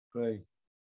Three.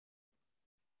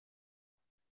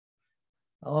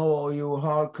 Hello, all you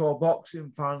hardcore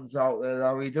boxing fans out there.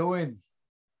 How are you doing?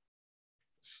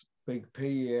 It's Big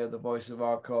P here, the voice of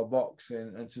hardcore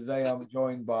boxing. And today I'm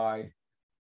joined by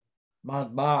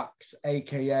Mad Max,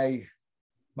 a.k.a.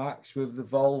 Max with the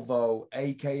Volvo,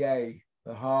 a.k.a.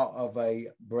 the heart of a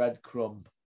breadcrumb.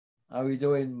 How are you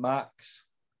doing, Max?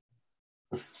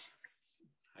 How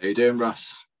you doing,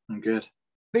 Russ? I'm good.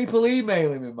 People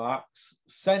emailing me, Max,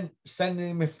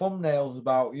 sending me thumbnails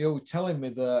about you, telling me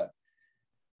that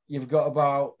you've got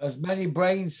about as many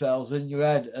brain cells in your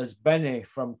head as Benny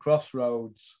from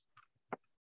Crossroads.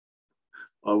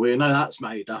 Well, we know that's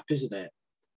made up, isn't it?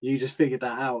 You just figured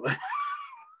that out.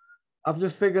 I've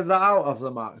just figured that out of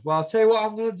the Max. Well, I'll tell you what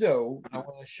I'm going to do. I'm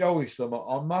going to show you some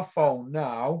on my phone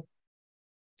now.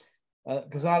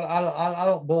 Because I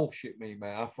don't bullshit me,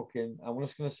 mate. I'm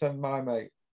just going to send my mate.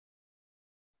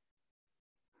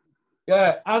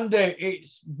 Yeah, Andy,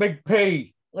 it's Big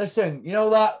P. Listen, you know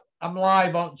that I'm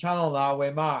live on channel now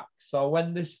with Max. So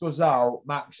when this goes out,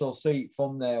 Max will see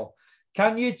thumbnail.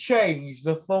 Can you change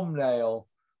the thumbnail?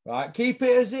 Right, keep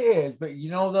it as it is, but you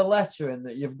know the lettering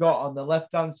that you've got on the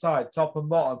left-hand side, top and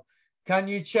bottom. Can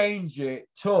you change it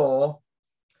to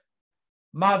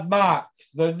Mad Max,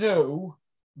 the new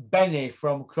Benny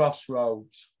from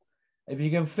Crossroads? If you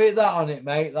can fit that on it,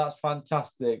 mate, that's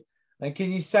fantastic. And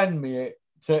can you send me it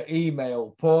to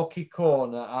email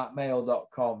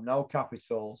porkycorner@mail.com? No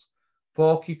capitals.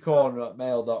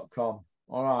 porkycorner@mail.com.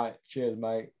 All right, cheers,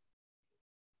 mate.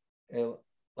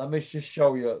 Let me just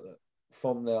show you the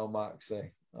thumbnail,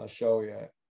 Maxie. I'll show you.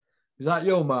 Is that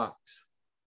you, Max?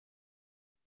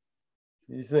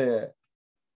 Can you see it?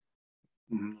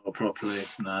 Not properly.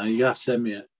 No, you have to send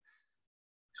me it.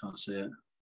 Can't see it.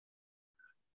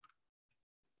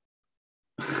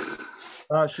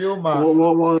 That's you, Max.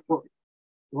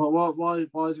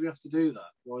 Why do we have to do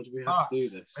that? Why do we have to do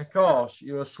this? Because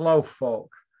you're a slow fuck.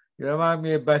 You remind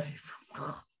me of Betty.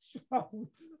 Oh,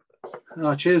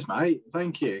 cheers, mate.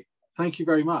 Thank you. Thank you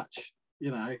very much.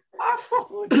 You know.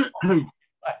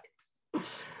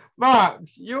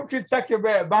 Max, you can take a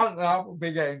bit of banter. I would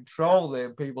be getting trolled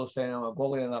and people saying I'm a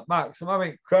bully and that. Max, I'm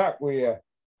having crack with you.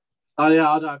 Oh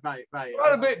yeah, I know, mate.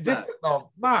 Quite a bit different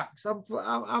though, Max.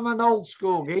 I'm an old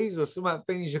school geezer. Some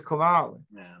things you come out with.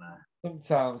 Yeah, no.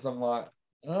 Sometimes I'm like,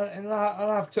 and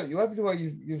I've took you everywhere.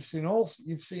 You've seen all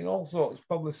sorts.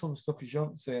 Probably some stuff you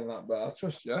shouldn't see in that, but I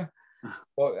trust you.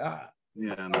 But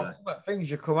yeah, no. Some things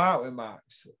you come out with,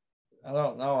 Max. I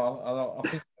don't know. I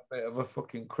think a bit of a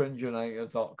fucking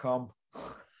cringeinator.com.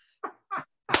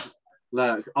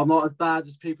 Look, I'm not as bad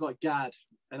as people like Gad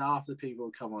and half the people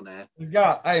who come on there.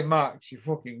 Hey, Max, you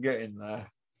fucking get in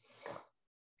there.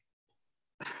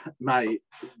 Mate,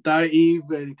 don't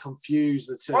even confuse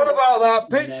the two. What about that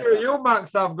picture of you,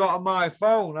 Max, I've got on my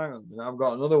phone? Hang on, I've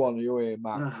got another one of you here,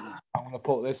 Max. I'm going to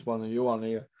put this one of you on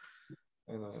here.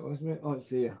 Hang on, where's me? Oh, it's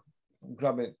here. I'm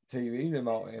grabbing TV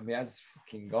remote here. My head's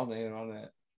fucking gone here on it.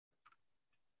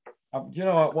 Do you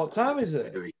know what time is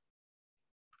it?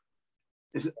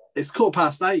 It's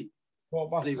 8:15. I've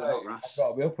got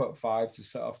to be up at 5 to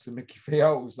set off to Mickey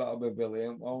Fio's. That'll be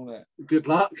brilliant, won't it? Good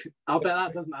luck. I bet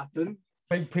that doesn't happen.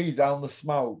 Big P down the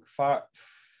smoke.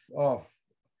 Well,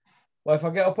 if I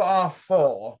get up at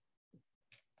 4:30,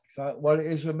 so what it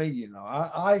is with me, you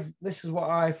know, this is what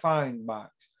I find,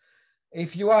 Max.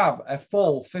 If you have a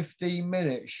full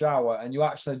 15-minute shower and you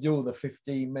actually do the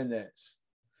 15 minutes,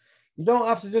 you don't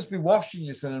have to just be washing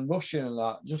yourself and rushing and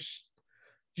that. Just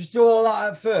do all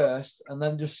that at first and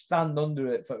then just stand under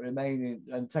it for remaining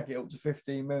and take it up to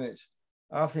 15 minutes.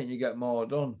 I think you get more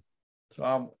done. So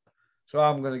I'm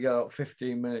going to get up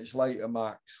 15 minutes later,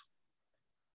 Max.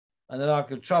 And then I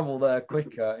could travel there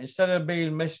quicker. Instead of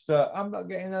being Mr. I'm not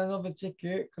getting another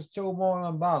ticket because 2 more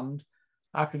on band,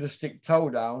 I could just stick toe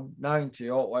down, 90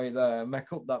 all the way there and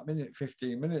make up that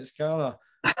 15 minutes, can't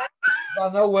I? I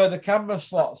know where the camera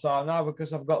slots are now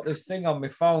because I've got this thing on my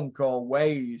phone called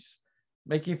Waze.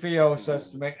 Mickey Fio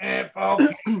says to me, "Hey, folks,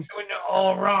 you're doing it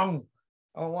all wrong."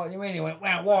 Oh, what do you mean? He went,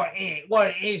 "Well, what it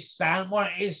is, Sam?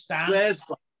 What it is, Sam?"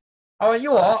 I went,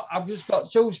 "You what? I've just got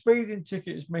 2 speeding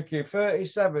tickets, Mickey,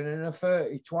 37 and a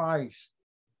 30 twice."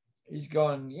 He's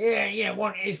gone, yeah,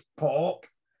 what is pork?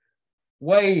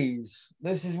 Waze.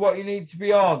 This is what you need to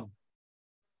be on.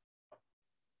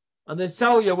 And they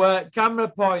tell you where camera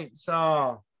points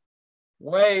are.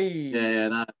 Waze. Yeah,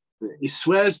 no. He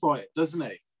swears by it, doesn't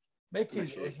he?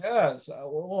 Mickey, yeah.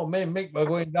 So, me and Mick were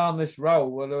going down this road.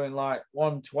 We're doing like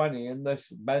 120 in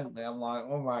this Bentley. I'm like,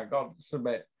 oh my God, it's a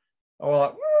bit. I was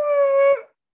like,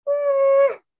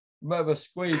 bit of a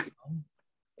squeak.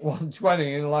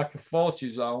 120 in like a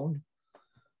 40 zone.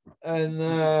 And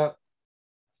I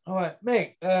went,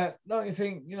 mate, don't you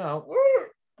think,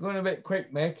 going a bit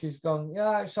quick, Mick? He's gone,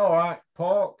 yeah, it's all right,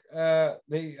 pork.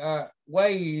 The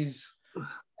ways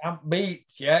haven't beat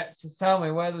yet to tell me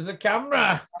where there's a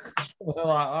camera.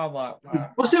 I'm like,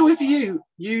 what's it with you?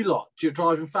 You lot, you're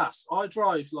driving fast. I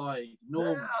drive like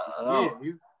normal.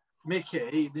 You,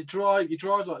 Mickey, you drive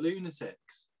like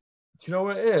lunatics. Do you know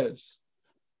what it is?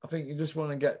 I think you just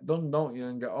want to get done, don't you,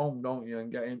 and get home, don't you,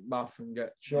 and get in bath and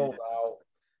get chilled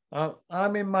out.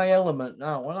 I'm in my element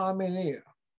now. When I'm in here,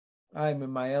 I'm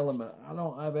in my element. I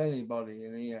don't have anybody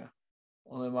in here.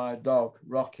 Only my dog,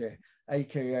 Rocky,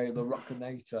 aka the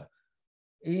Rockinator.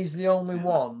 He's the only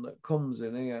one that comes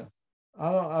in here.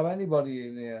 I don't have anybody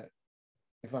in here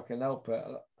if I can help it.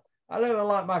 I don't even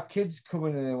like my kids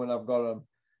coming in here when I've got them.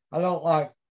 I don't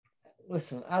like.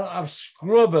 Listen, I don't have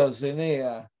scrubbers in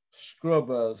here.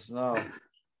 Scrubbers, no.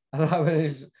 I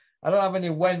don't have any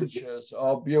wenches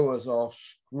or viewers or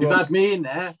scrubbers. You've had me in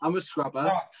there. I'm a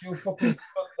scrubber. You fucking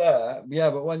stood there. Yeah,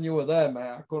 but when you were there, mate,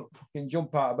 I couldn't fucking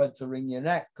jump out of bed to wring your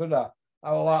neck, could I?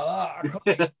 I was like that. I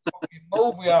couldn't fucking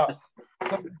move you.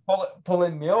 Couldn't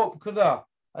pulling me up, could I?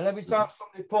 And every time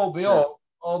somebody pulled me up,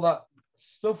 all that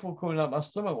stuff was coming out my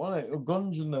stomach, wasn't it?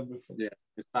 Guns and everything. Yeah,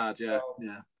 it's bad, yeah.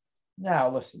 Now,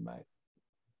 listen, mate.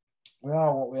 We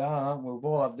are what we are, aren't we? We've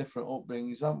all had different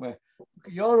upbringings, haven't we?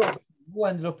 You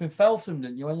ended up in Feltham,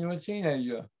 didn't you, when you were a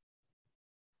teenager?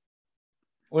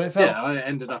 Yeah, I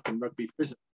ended up in rugby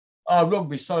prison. Oh,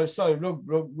 rugby, sorry,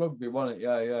 rugby, wasn't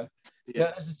it? Yeah,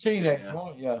 as a teenager,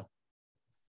 wasn't you?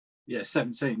 Yeah,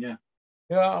 17, yeah.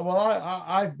 Yeah, well,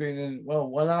 I've been in,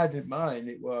 when I did mine,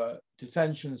 it were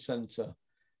detention centre.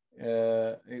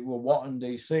 It were Watton,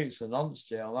 DC, it's a nonce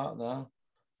jail, that now.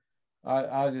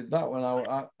 I did that when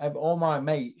I all my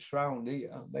mates round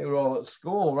here, they were all at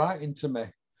school writing to me.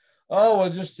 Oh,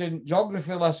 we're just in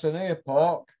geography lesson here,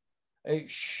 Pork.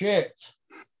 It's shit.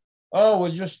 Oh, we're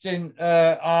just in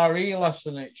RE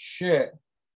lesson. It's shit.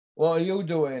 What are you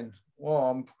doing? Well,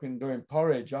 I'm fucking doing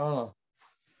porridge, aren't I?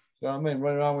 You know what I mean?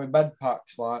 Running around with bed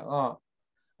packs like that.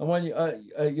 And when you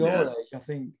at your age, I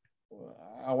think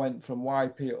I went from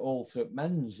YP at all to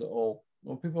men's at all.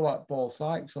 Well, people like Paul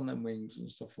Sykes on them wings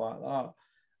and stuff like that.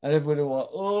 And everybody was like,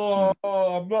 oh,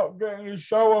 I'm not getting a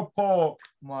shower, Pork.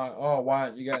 I'm like, oh, why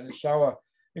aren't you getting a shower?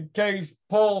 In case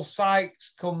Paul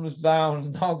Sykes comes down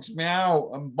and knocks me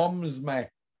out and bombs me.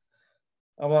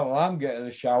 I'm like, well, I'm getting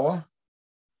a shower.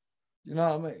 You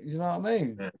know what I mean? You know what I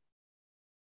mean?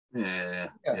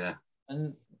 Yeah.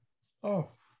 And, oh,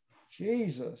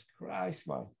 Jesus Christ,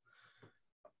 man.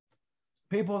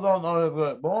 People don't know they've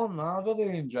got born now, do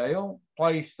they, in jail?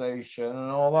 PlayStation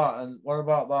and all that. And what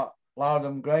about that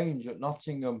Loudon Grange at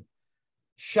Nottingham?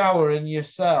 Showering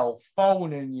yourself,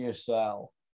 phoning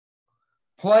yourself,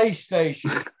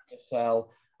 PlayStation yourself,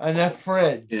 and a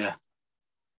fridge.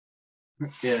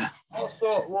 Yeah.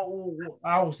 Also,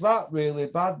 how's that really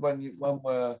bad when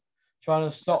we're trying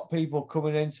to stop people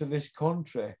coming into this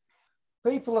country?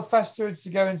 People are festering to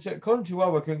go into the country where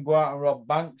we can go out and rob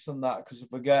banks and that, because if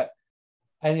we get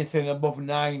anything above a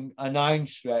nine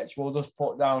stretch, we'll just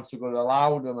put down to go to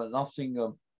Loudon at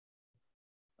Nottingham.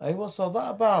 Hey, what's all that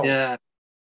about? Yeah.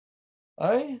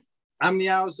 Hey? How many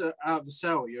hours out of the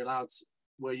cell you're allowed?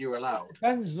 Were you allowed? It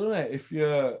depends, doesn't it? If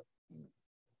you're,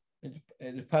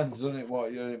 it depends, doesn't it,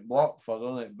 what you're in block for,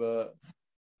 doesn't it? But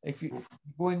if you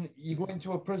go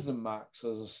into a prison, Max,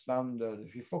 as a standard.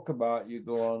 If you fuck about, you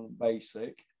go on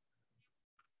basic.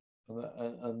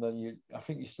 And then I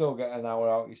think you still get an hour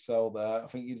out your cell there. I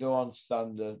think you do on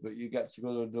standard, but you get to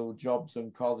go to do jobs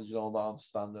and college and all that on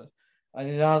standard. And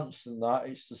in answer to that,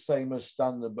 it's the same as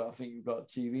standard, but I think you've got a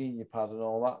TV in your pad and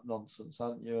all that nonsense,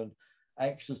 haven't you? And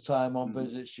extra time on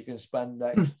visits, you can spend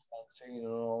extra canteen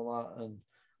and all that. And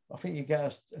I think you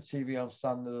get a TV on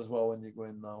standard as well when you go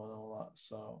in now and all that.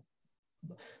 So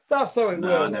that's how it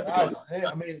works.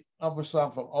 I mean, obviously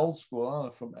I'm from old school,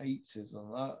 I'm from 80s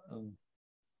and that. And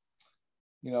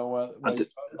you know,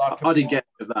 I didn't get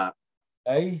with that.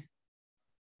 Eh?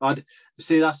 I'd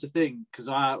see, that's the thing, because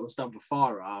I was done for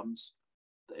firearms.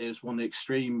 It was one of the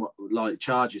extreme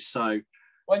charges. So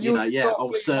when I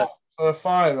was served for a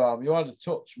firearm. You had a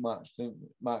touch match,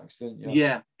 Max, didn't you?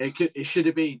 Yeah, it should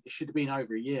have been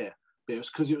over a year, but it was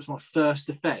because it was my first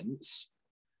offence.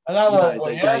 And how old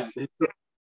were you?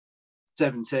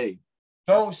 17.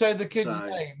 Don't say the kid's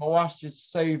name. I'll ask you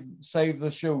to save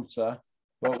the shooter.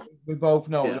 But we both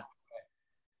know. Yeah.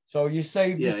 So you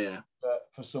saved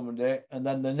for somebody, and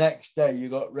then the next day you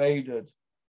got raided.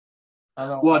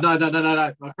 Well,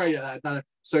 no.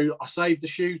 So I saved the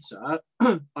shooter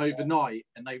overnight,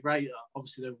 and they raided.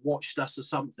 Obviously, they watched us or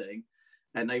something,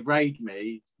 and they raid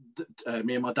me,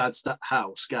 me and my dad's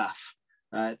house, gaff,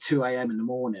 at 2 a.m. in the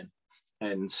morning,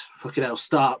 and fucking hell,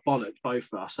 start bollocks,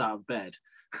 both of us out of bed.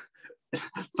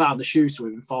 Found the shooter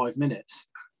within 5 minutes.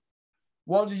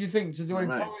 What did you think to doing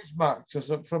college, Max,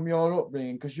 just from your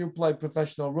upbringing? Because you played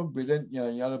professional rugby, didn't you?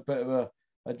 You had a bit of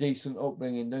a decent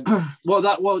upbringing, didn't you? Well,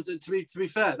 to be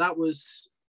fair, that was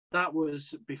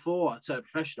before I turned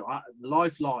professional. The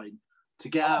lifeline to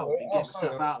get out and get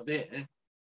myself out of it.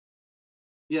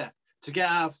 Yeah, to get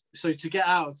out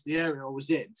of the area I was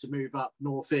in to move up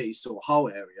northeast or Hull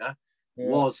area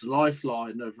was the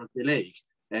lifeline of rugby league.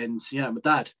 And you know, my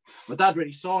dad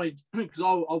really signed because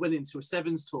I went into a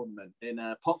sevens tournament in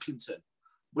Pocklington,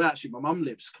 where actually my mum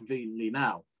lives conveniently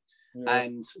now. Yeah.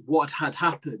 And what had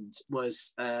happened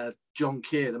was John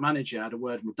Keir, the manager, had a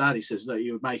word with my dad. He says, "Look,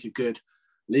 you would make a good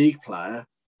league player.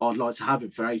 I'd like to have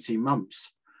him for 18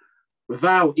 months."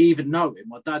 Without even knowing,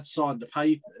 my dad signed the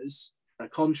papers, a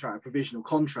provisional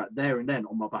contract there and then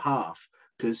on my behalf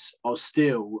because I was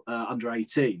still under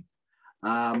 18.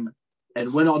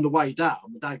 And when on the way down,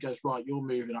 my dad goes, "Right, you're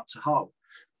moving up to Hull."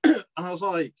 And I was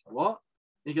like, "What?"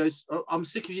 He goes, "Oh, I'm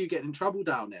sick of you getting in trouble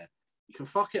down there. You can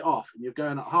fuck it off and you're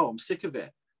going at Hull. I'm sick of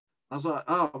it." I was like,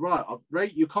 "Oh, right, I've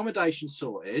your accommodation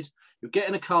sorted. You're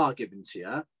getting a car given to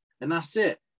you, and that's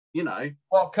it." You know.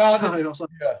 What car did you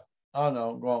get? I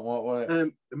know. Go on, what a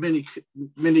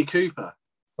Mini Cooper.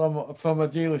 From a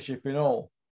dealership in Hull?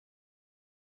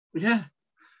 Yeah.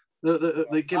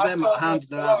 They give them a hand.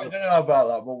 I don't know about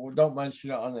that, but we don't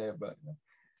mention it on here. But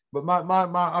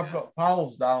I've got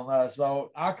pals down there,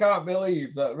 so I can't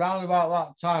believe that around about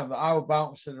that time that I was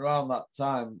bouncing around that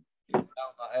time down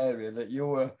that area that you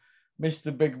were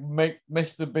Mr. Big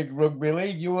Rugby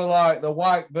League. You were like the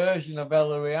white version of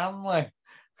Ellery Hanley.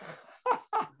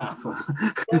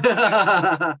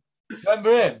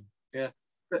 Remember him? Yeah.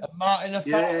 And Martin the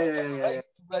Fire.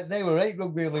 Yeah. They were 8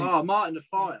 rugby league. Oh, Martin the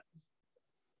Fire.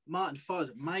 Martin the Fire's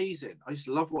amazing. I used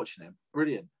to love watching him.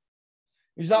 Brilliant.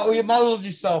 Is that what you modelled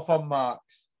yourself on,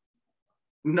 Marx?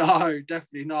 No,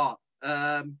 definitely not.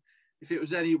 If it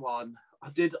was anyone,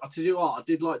 I did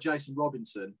like Jason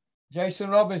Robinson. Jason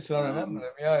Robinson, I remember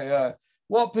him. Yeah.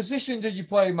 What position did you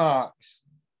play, Marx?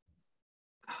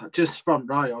 Just front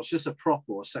row. I was just a prop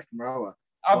or a second rower.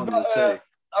 I've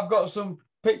got some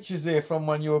pictures here from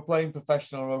when you were playing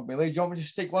professional rugby league. Do you want me to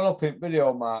stick one up in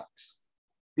video, Marx?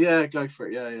 Yeah, go for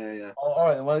it. Yeah. All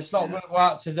right. Well, it's not going to go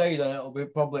out today, then. It'll be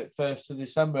probably 1st of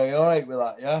December. Are you all right with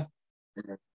that, yeah?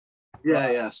 Yeah,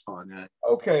 it's fine, yeah.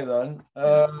 Okay, then.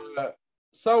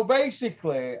 So,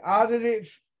 basically, how did it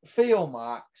feel,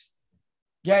 Max,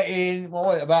 getting,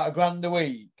 about $1,000 a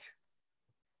week?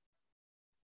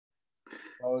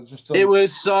 It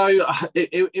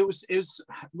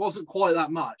wasn't quite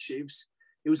that much.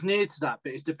 It was near to that,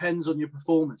 but it depends on your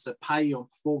performance. They pay on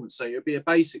performance, so it'll be a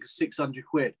basic of 600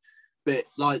 quid. But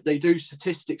like they do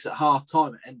statistics at half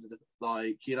time at end of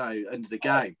the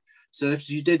game. So if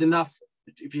you did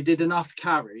enough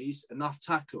carries, enough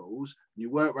tackles, and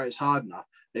your work rate's hard enough,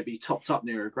 they'd be topped up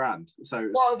near $1,000.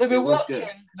 So they'd be watching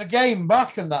the game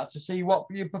back and that to see what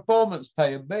your performance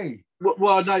pay would be.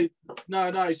 Well, no.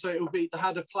 So it would be they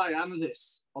had a play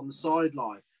analysts on the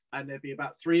sideline, and there'd be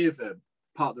about 3 of them,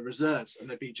 part of the reserves, and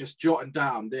they'd be just jotting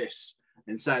down this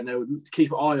and saying they would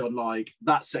keep an eye on like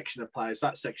that section of players,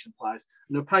 and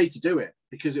they're paid to do it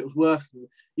because it was worth.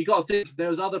 You got to think if there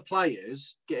was other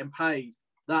players getting paid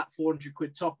that 400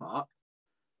 quid top up,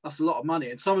 that's a lot of money,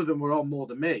 and some of them were on more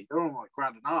than me. They're on like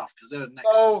 $1,500 because they're the next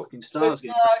fucking stars.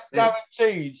 It's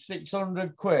guaranteed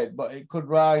 600 quid, but it could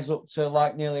rise up to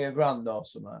like nearly $1,000 or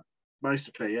something.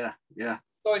 Basically, yeah.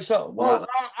 So it's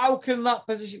how can that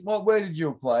position? Where did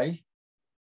you play?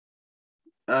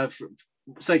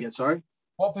 Say again, sorry.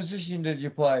 What position did you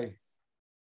play?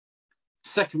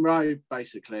 Second row,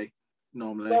 basically,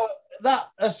 normally. So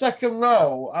a second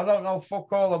row, I don't know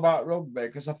fuck all about rugby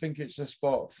because I think it's a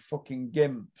sport for fucking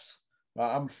gimps.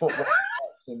 Right, I'm football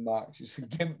boxing, Max. It's a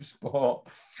gimp sport.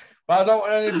 But I don't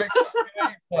want any big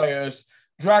league players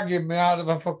dragging me out of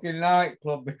a fucking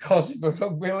nightclub because of a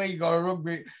rugby league or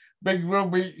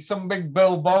some big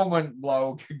Bill Bowman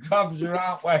bloke grabs your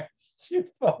outwaist. You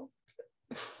fucked.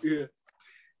 Yeah.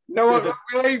 You know what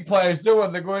rugby league players do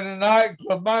when they go in a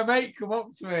nightclub? My mate come up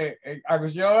to me. I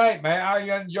goes, "You all right, mate? How are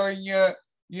you enjoying your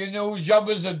new job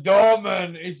as a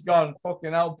doorman?" He's gone,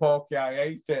 "Fucking hell, Porky, I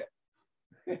hate it."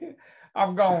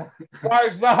 I've gone,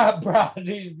 "Why's that, Brad?"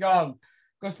 He's gone,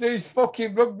 "Because these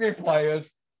fucking rugby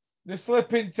players, they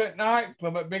slip into a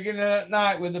nightclub at beginning of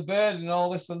night with the bird and all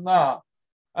this and that.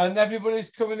 And everybody's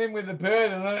coming in with the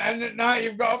bird, and then at night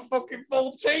you've got a fucking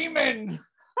full team in."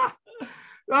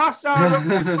 That's how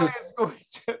rugby players go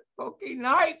to fucking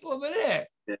nightclub, isn't it?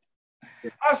 Yeah.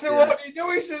 I said, what do you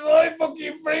do? He said, only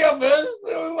fucking three of us.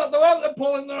 They want to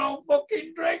pulling their own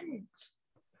fucking drinks.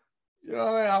 You know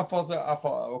what I mean? I thought that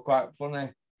was quite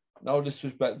funny. No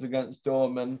disrespect against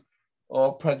Dorman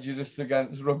or prejudice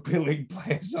against rugby league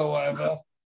players or whatever.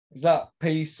 Is that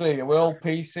PC? We're all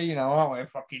PC now, aren't we?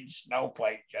 Fucking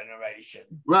snowflake generation.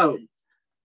 Well,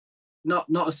 not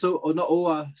all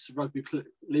us rugby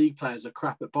league players are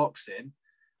crap at boxing.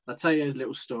 I'll tell you a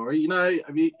little story. You know,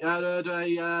 have you heard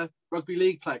a rugby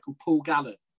league player called Paul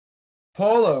Gallen?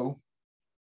 Paul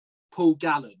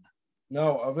Gallen.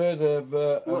 No, I've heard of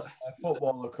a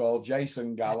footballer called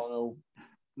Jason Gallen.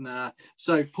 Nah.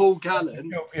 So Paul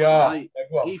Gallen,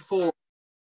 he fought.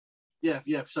 Yeah.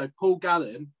 So Paul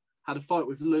Gallen had a fight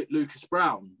with Lucas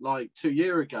Brown like 2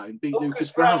 years ago and beat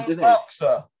Lucas Brown, didn't he?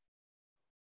 Boxer.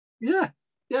 Yeah.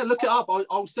 Look it up.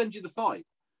 I'll send you the fight.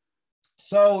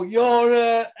 So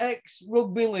you're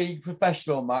ex-rugby league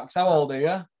professional, Max. How old are you?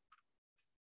 I'm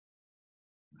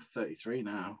 33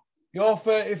 now. You're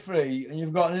 33 and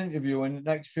you've got an interview in the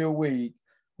next few weeks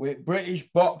with British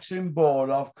Boxing Board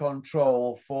of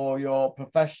Control for your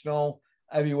professional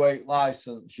heavyweight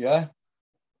license, yeah?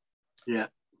 Yeah.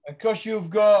 Because you've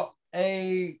got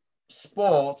a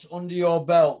sport under your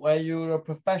belt where you're a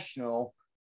professional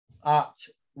at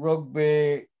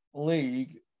rugby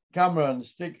league, Cameron,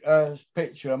 stick a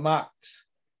picture of Max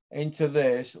into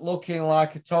this, looking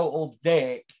like a total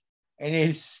dick in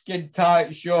his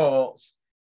skin-tight shorts.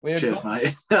 Cheers,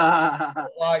 mate.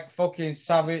 Like fucking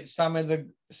Sammy the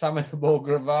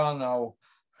Bulgravano.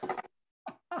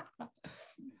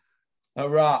 A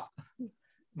rat.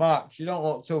 Max, you don't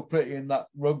look too pretty in that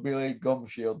rugby league gum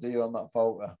shield, do you, on that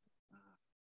photo?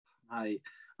 Mate,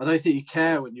 I don't think you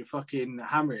care when you're fucking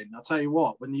hammering. I'll tell you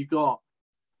what, when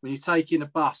you're taking a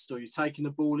bust or you're taking the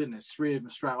ball in and three of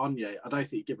them straight on you, I don't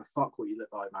think you give a fuck what you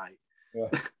look like, mate.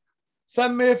 Yeah.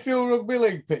 Send me a few rugby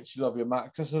league pictures of you,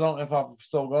 Max, because I don't know if I've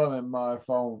still got them in my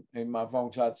phone. So I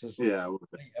had to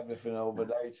delete everything over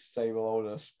there to save a load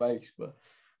of space. But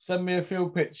send me a few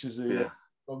pictures of you,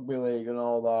 rugby league and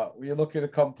all that. Will you look at a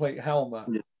complete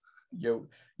helmet? Yeah.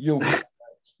 You,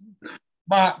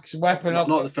 Max, weapon up.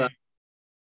 Not the first.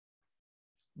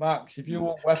 Max, if you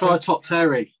want weapon, try a top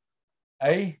Terry.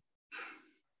 Eh?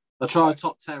 I'll try a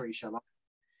top Terry, shall I?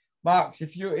 Max,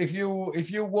 if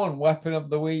you won Weapon of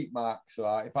the Week, Max,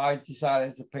 right? If I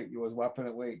decided to pick you as Weapon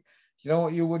of the Week, do you know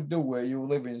what you would do where you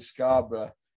live in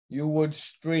Scarborough? You would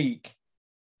streak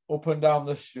up and down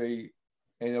the street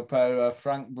in a pair of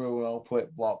Frank Bruno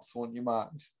flip-flops, wouldn't you,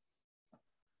 Max?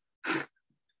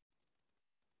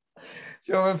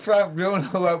 So when Frank Bruno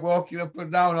went walking up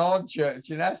and down Hornchurch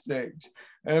in Essex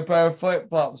in a pair of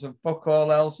flip-flops and fuck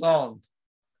all else on,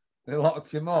 they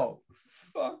locked him up.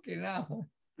 Fucking hell.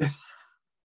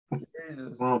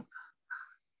 Jesus. Well,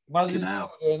 imagine you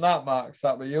doing that, Max.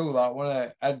 That'd be you, that, wouldn't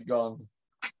it? Head gone.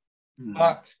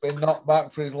 Max been knocked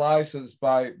back for his license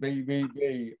by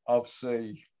BBB of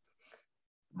C.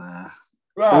 Right.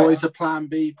 Always a plan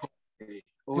B.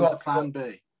 Always a plan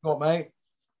B. What, mate?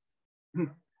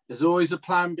 There's always a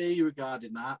plan B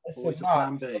regarding that. Listen, always a Max,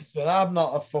 plan B. Listen, I'm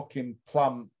not a fucking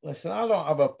plan. Listen, I don't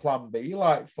have a plan B. You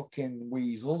like fucking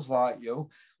weasels like you.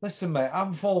 Listen, mate,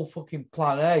 I'm full fucking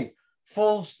plan A.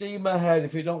 Full steam ahead.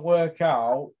 If it don't work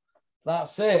out,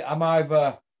 that's it. I'm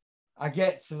either I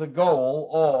get to the goal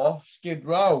or skid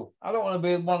row. I don't want to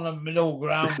be one of the middle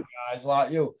ground guys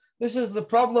like you. This is the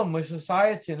problem with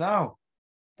society now.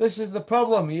 This is the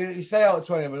problem. You say out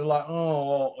to anybody like,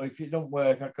 oh, if it don't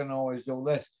work, I can always do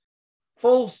this.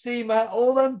 Full steam ahead.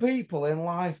 All them people in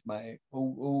life, mate,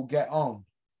 who get on.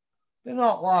 They're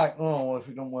not like, oh, well, if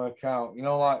it don't work out. You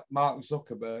know, like Mark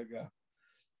Zuckerberg.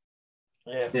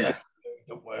 Yeah. If it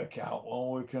don't work out,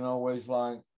 well, we can always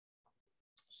like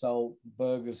sell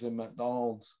burgers in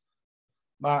McDonald's.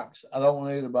 Max, I don't want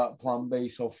to hear about plan B,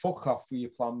 so fuck off with your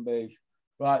plan B.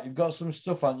 Right, you've got some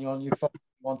stuff on your phone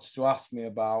you wanted to ask me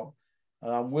about,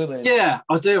 and I'm willing. Yeah,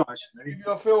 I do actually.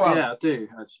 I do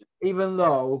actually. Even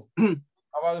though I've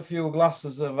had a few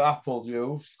glasses of apple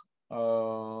juice.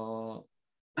 And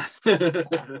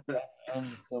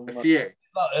some, a few.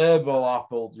 Not herbal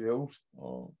apple juice.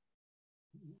 Oh.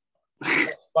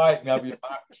 Spike me, have you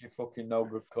back, you fucking no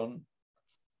good cunt.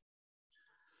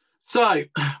 So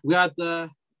we had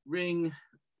the Ring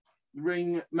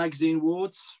Magazine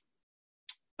Awards,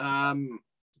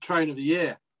 Train of the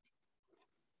Year.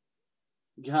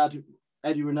 You had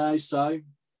Eddie Renee.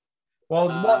 Well,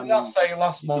 what did I say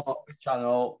last month on the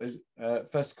channel is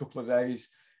first couple of days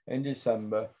in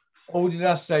December? Who did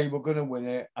I say we're going to win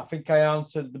it? I think I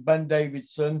answered the Ben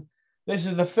Davidson. This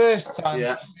is the first time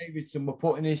Ben Davidson were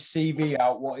putting his CV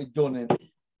out, what he'd done in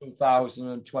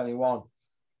 2021.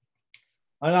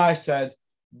 And I said,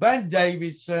 Ben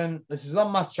Davidson, this is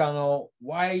on my channel.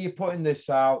 Why are you putting this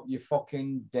out, you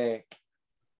fucking dick?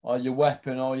 Or your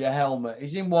weapon or your helmet.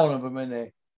 He's in one of them, isn't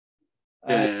he?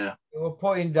 Yeah. They were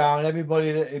putting down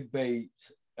everybody that he beat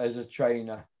as a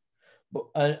trainer. But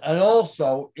and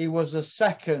also he was a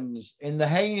seconds in the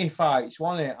Haney fights,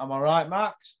 wasn't it? Am I right,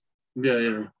 Max?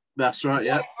 Yeah. That's right,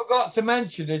 yeah. What I forgot to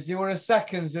mention is he were a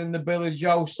seconds in the Billy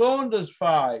Joe Saunders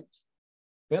fight.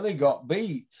 Billy got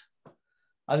beat.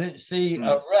 I didn't see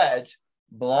a red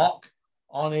block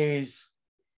on his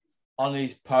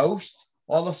post.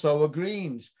 Also were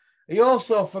greens. He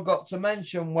also forgot to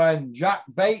mention when Jack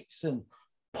Bateson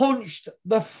punched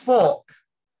the fuck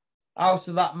out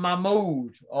of that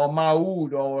Mahmoud or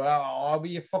Maoud or however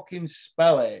you fucking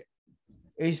spell it.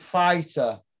 His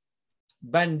fighter,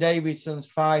 Ben Davidson's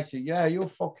fighter. Yeah, you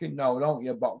fucking know, don't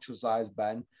you, boxer size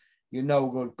Ben? You know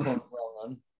good cunt,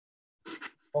 Ronan.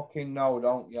 Fucking know,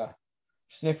 don't you?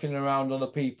 Sniffing around other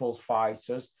people's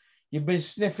fighters. You've been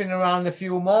sniffing around a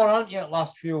few more, haven't you,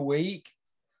 last few weeks?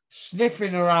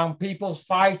 Sniffing around people's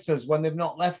fighters when they've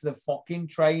not left the fucking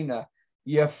trainer.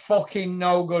 You fucking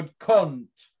no good cunt.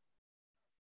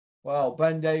 Well,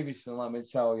 Ben Davison, let me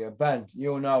tell you. Ben,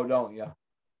 you know, don't you?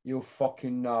 You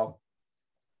fucking know.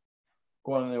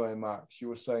 Go on anyway, Max. You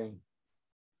were saying.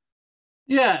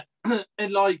 Yeah,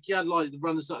 and like you had like the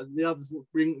runners, the others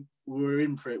were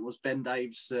in for it was Ben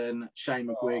Davison, Shane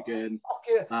McGuigan.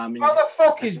 How the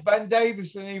fuck is Ben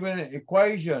Davison even in the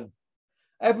equation?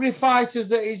 Every fighter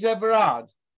that he's ever had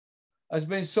has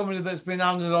been somebody that's been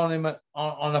handed on him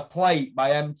on a plate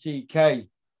by MTK.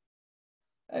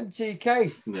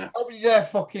 MTK. Yeah. Nobody there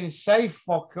fucking safe,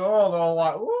 fuck all. They're all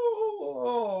like,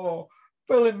 whoa,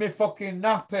 filling me fucking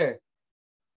nappy.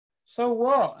 So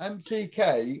what?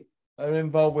 MTK are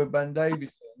involved with Ben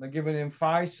Davison. They're giving him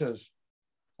fighters.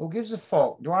 Who gives a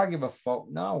fuck? Do I give a fuck?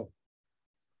 No.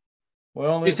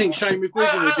 You think Shane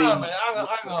McGuigan would be...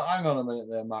 Hang on a minute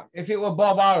there, Mac. If it were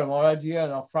Bob Arum or Eddie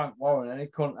Hearn or Frank Warren, any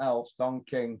cunt else, Don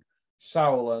King,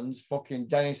 Sauerlands, fucking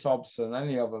Dennis Hobson,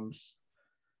 any of them,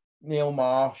 Neil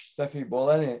Marsh, Steffi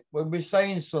Bull, any, we'd be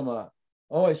saying something.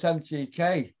 Oh, it's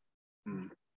MTK.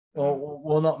 Or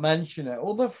we'll not mention it.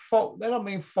 Well, the fuck, they don't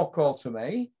mean fuck all to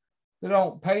me. They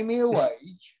don't pay me a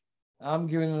wage. I'm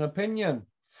giving an opinion.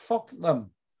 Fuck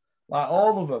them. Like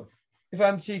all of them. If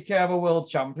MTK have a world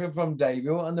champion from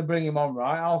debut and they bring him on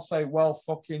right, I'll say, well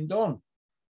fucking done.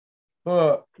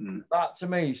 But that to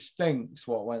me stinks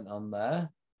what went on there.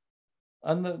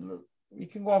 And you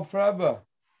can go on forever.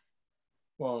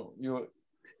 Well,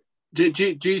 do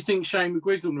you think Shane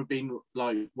McGuigan would have been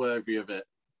like worthy of it?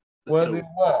 Worthy of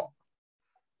what?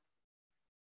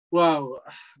 Well,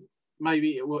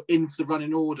 maybe it will in for the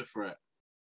running order for it.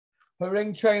 For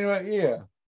ring trainer at year.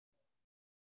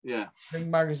 Yeah.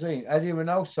 Ring magazine. Eddie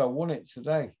Reynoso won it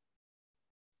today.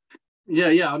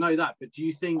 Yeah, I know that. But do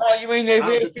you think? Oh, you mean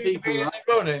they've been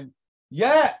running?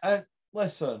 Yeah, and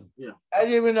listen. Yeah.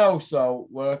 Eddie Reynoso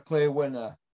were a clear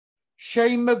winner.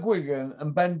 Shane McGuigan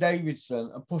and Ben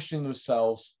Davidson are pushing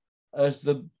themselves as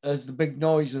the big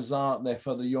noises, aren't they,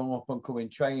 for the young up and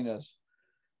coming trainers?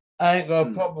 I ain't got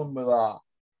a problem with that.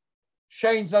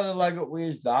 Shane's had a leg up with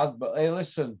his dad, but hey,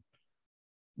 listen.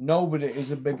 Nobody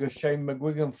is a bigger Shane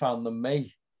McGuigan fan than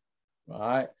me,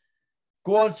 right?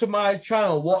 Go on to my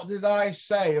channel. What did I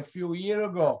say a few years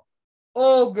ago?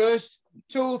 August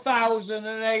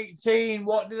 2018.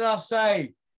 What did I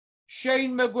say?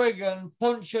 Shane McGuigan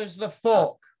punches the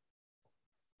fuck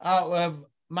out of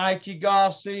Mikey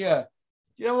Garcia.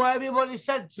 Do you know what everybody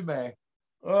said to me?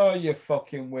 Oh, you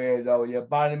fucking weirdo. You're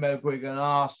Barney McGuigan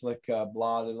arse licker,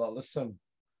 blah, blah, blah. Listen.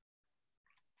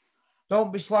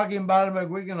 Don't be slagging Barry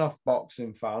McGuigan off,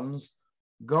 boxing fans.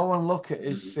 Go and look at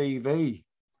his CV.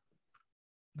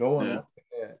 Go and look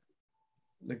at it.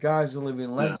 The guy's a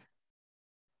living legend.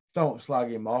 Yeah. Don't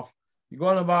slag him off. You're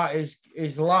going about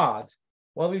his lad.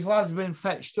 Well, his lad's been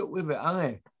fetched up with it, hasn't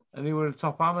he? And he was a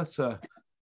top amateur.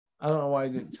 I don't know why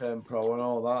he didn't turn pro and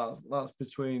all that. That's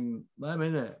between them,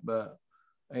 innit? But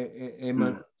him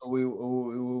and we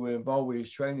were involved with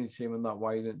his training team and that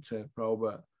why he didn't turn pro.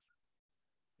 But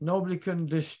nobody can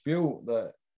dispute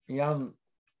that he hadn't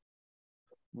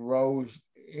rose.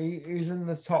 He's in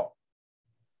the top.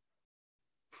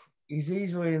 He's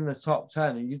easily in the top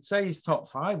 10. And you'd say he's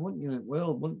top 5, wouldn't you? It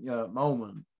will, wouldn't you, at the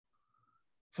moment?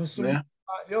 For someone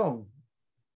that young.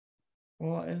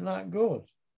 Well, isn't that good?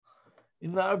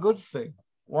 Isn't that a good thing?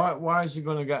 Why is he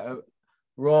going to get a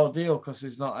raw deal because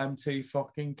he's not MT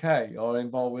fucking K or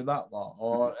involved with that lot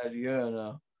or Eddie Hearn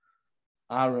or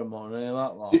Aram or any of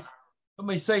that lot? I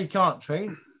mean, say he can't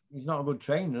train. He's not a good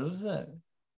trainer, is it?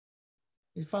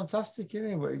 He's fantastic, isn't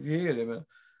he? But if you hear him,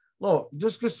 look,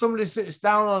 just because somebody sits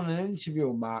down on an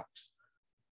interview, Max,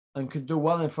 and can do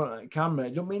well in front of the camera,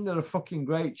 it don't mean they're a fucking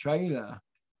great trainer.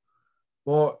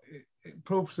 But it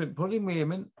proves it. Putting me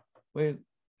him in with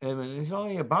him, and he's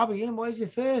only a babby. What is he,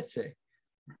 30?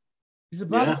 He's a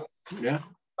babby. Yeah.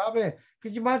 Babby.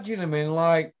 Could you imagine him in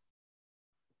like,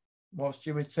 what's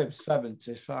Jimmy Tibbs,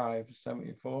 75,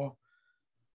 74?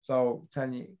 So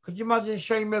 10 years. Could you imagine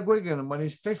Shane McGuigan when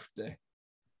he's 50?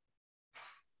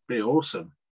 Be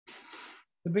awesome.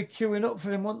 They'd be queuing up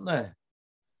for him, wouldn't they?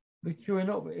 Be queuing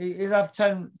up. He'd have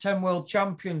 10 world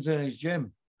champions in his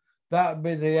gym. That'd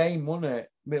be the aim, wouldn't it?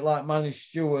 A bit like Manny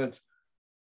Stewart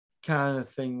kind of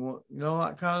thing. You know,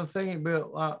 that kind of thing. It'd be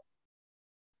like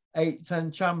 8,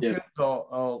 10 champions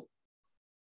or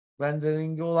Brendan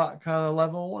Ingle, that kind of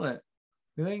level, wouldn't it?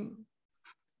 You think?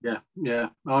 Yeah.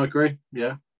 I agree.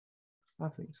 Yeah. I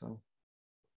think so.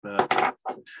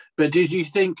 But did you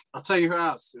think, I'll tell you who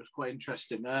else, it was quite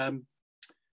interesting.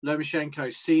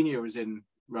 Lomachenko Senior was in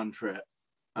run for it.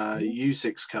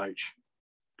 U6 coach.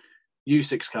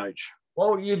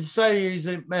 Well, you'd say he's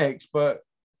in mix, but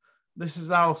this is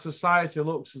how society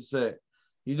looks at it.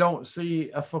 You don't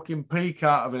see a fucking peek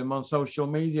out of him on social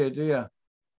media, do you?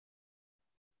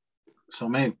 So I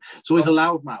mean, it's always a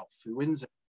loudmouth who wins it.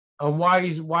 And why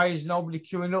is nobody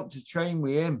queuing up to train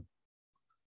with him?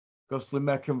 Because they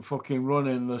make him fucking run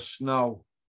in the snow.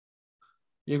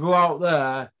 You go out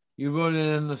there, you're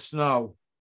running in the snow.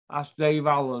 Ask Dave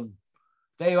Allen.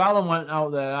 Dave Allen went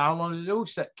out there. How long did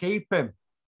Usyk keep him?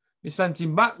 He sent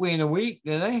him back within a week,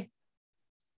 didn't he?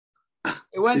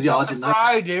 He went on the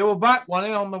Friday. He was back, wasn't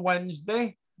he, on the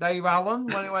Wednesday? Dave Allen,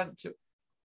 when he went to...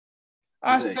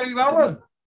 Ask Dave Allen.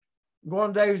 Go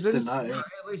on Dave's Instagram.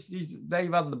 At least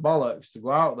Dave had the bollocks to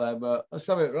go out there, but let's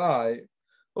have it right.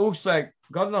 Usyk,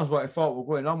 God knows what he thought was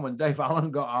going on when Dave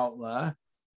Allen got out there.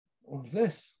 What was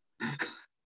this?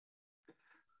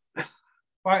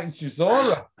 Fighting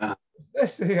Chisora.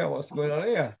 This here, what's going on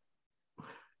here?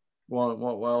 What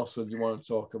else would you want to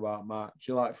talk about, Matt?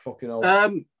 You like fucking old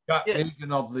Jack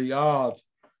Egan of the yard.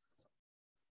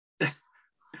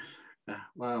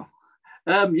 Wow.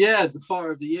 The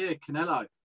fighter of the year, Canelo.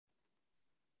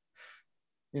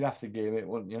 You'd have to give it,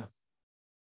 wouldn't you?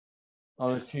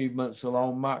 On achievements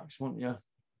alone, Max, wouldn't you?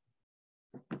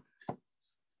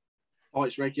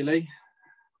 Fights regularly.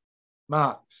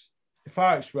 Max, he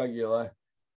fights regularly.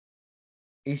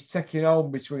 He's taking home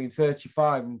between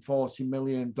 $35 and $40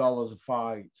 million a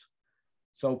fight.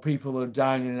 So people are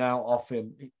dining out off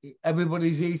him.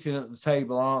 Everybody's eating at the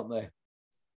table, aren't they?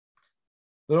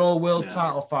 They're all world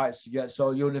title fights to get,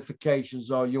 so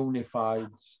unifications or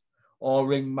unifieds or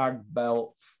ring mag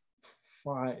belt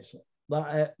fights.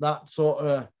 That sort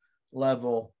of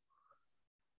level.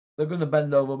 They're going to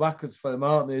bend over backwards for him,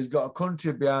 aren't they? He's got a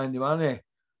country behind him, hasn't he?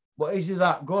 But is he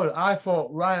that good? I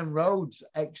thought Ryan Rhodes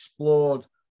explored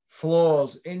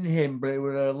flaws in him, but he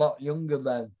was a lot younger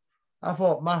then. I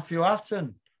thought Matthew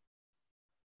Hatton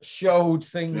showed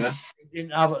things he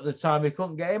didn't have at the time. He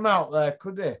couldn't get him out there,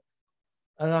 could he?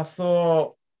 And I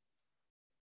thought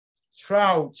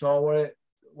Trout, or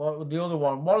what was the other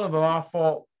one? One of them I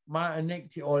thought might have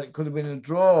nicked it, or it could have been a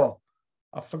draw.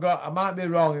 I forgot. I might be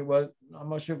wrong. I'm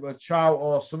not sure if it was Trout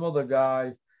or some other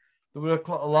guy. There was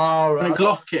a Lara. And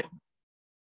Golovkin.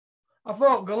 I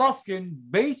thought Golovkin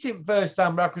beat him first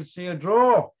time, but I could see a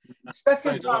draw.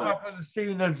 Second time, I could have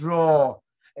seen a draw.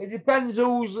 It depends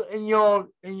who's in your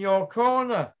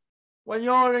corner. When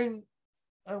you're in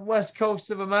the west coast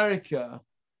of America,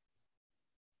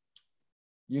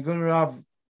 you're going to have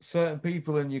certain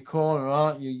people in your corner,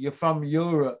 aren't you? You're from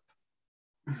Europe.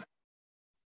 Do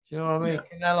you know what I mean?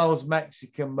 Yeah. Canelo's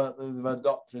Mexican, but they've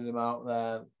adopted him out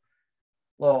there.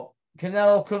 Look,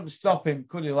 Canelo couldn't stop him,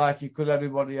 could he? Like he could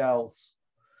everybody else.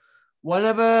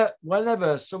 Whenever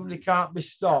somebody can't be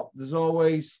stopped, there's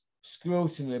always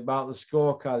scrutiny about the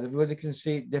scorecard. Everybody can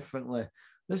see it differently.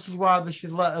 This is why they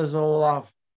should let us all have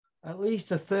at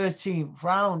least a 13th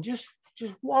round, just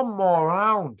one more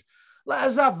round. Let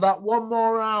us have that one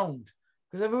more round,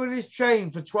 because everybody's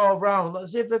trained for 12 rounds.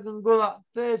 Let's see if they can go that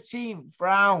 13th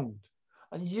round.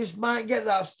 And you just might get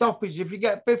that stoppage. If you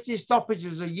get 50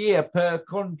 stoppages a year per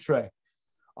country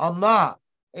on that,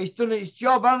 it's done its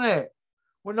job, hasn't it?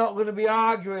 We're not going to be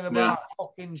arguing about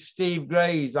fucking Steve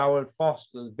Gray's, Howard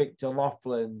Foster's, Victor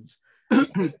Laughlin's,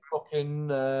 fucking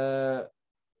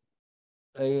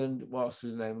Ian, what's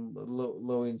his name?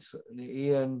 Lewinson,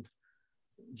 Ian,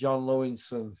 John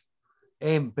Lewinson.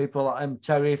 People like him,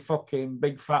 Terry fucking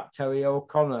Big Fat Terry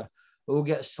O'Connor, who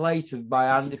gets slated by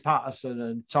Andy Patterson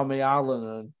and Tommy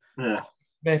Allen and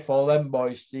Smith, all them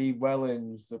boys, Steve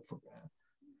Wellings.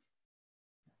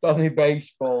 Donny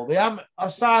Baseball. The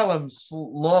asylums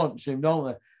launch him, don't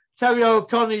they? Terry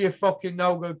O'Connor, you fucking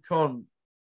no good cunt.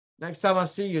 Next time I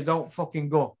see you, don't fucking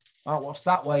go. Oh, what's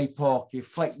that way, Porky?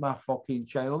 Flick my fucking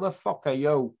chain. Who the fuck are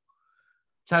you?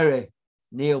 Terry,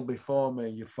 kneel before me,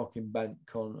 you fucking bent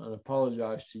cunt, and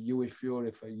apologise to Huey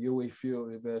Fury for Huey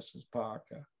Fury versus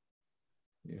Parker.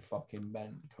 You fucking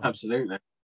bent cunt. Absolutely.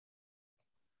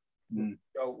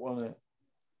 Don't want it.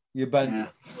 You bent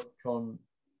cunt.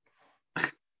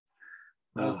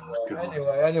 Oh,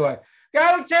 Anyway.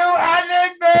 Go to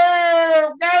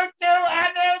Annabelle! Go to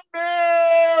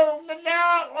Annabelle! The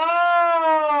Dark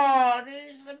Lord!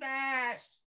 He's the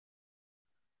best!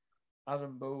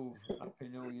 Adam Booth, Happy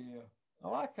New Year. I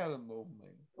like Adam Booth,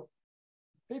 mate.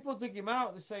 People dig him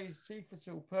out. They say his teeth are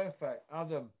too perfect.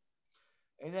 Adam,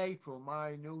 in April,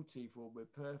 my new teeth will be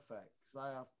perfect because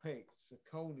I have picked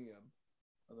zirconium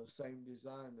and the same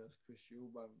design as Chris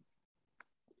Eubank.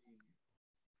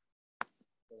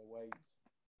 Wait.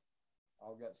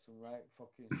 I'll get some right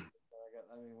fucking when I get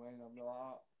them in Wayne. I'm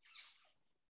like,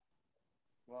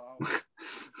 well,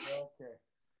 okay.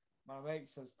 My mate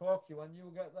says, Porky, when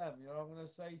you get them, you know what I'm going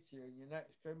to say to you in your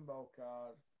next Crimbo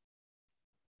card?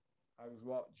 I was,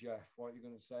 what, Jeff? What are you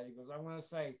going to say? He goes, I'm going to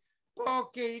say,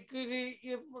 Porky, you could eat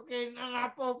your fucking an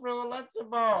apple through a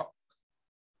letterbox.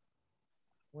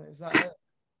 What is that? Is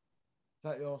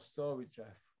that your story,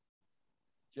 Jeff?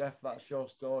 Jeff, that's your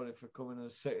story for coming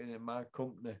and sitting in my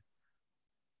company.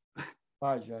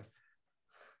 Bye, Jeff.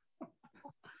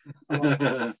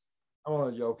 I'm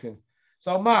only joking.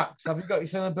 So, Max, have you got your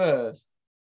son a bird?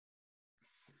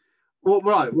 Well,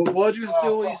 right. Well, why do you have to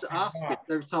always ask it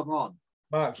every time I'm on?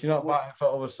 Max, you're not batting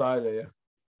for the other side, are you?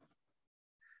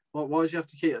 Well, why do you have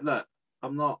to keep it? Look,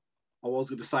 I'm not. I was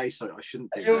going to say something I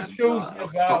shouldn't do. You choose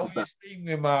about who you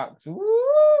me, Max.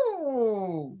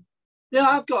 Woo! Yeah,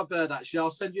 I've got a bird actually. I'll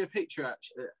send you a picture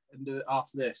actually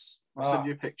after this. I'll send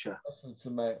you a picture. Listen to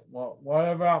me.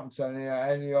 Whatever happened to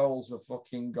any holes of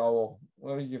fucking goal?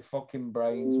 Where are your fucking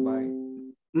brains, mate?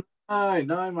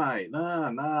 No, mate. No.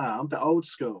 I'm a bit old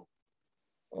school.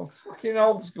 Oh, fucking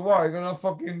old school. What?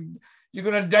 You're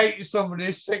gonna date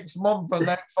somebody 6 months and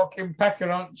then fucking peck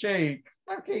her on cheek.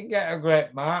 Fucking get a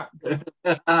grip, Matt.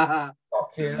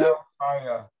 Fucking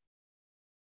hellfire.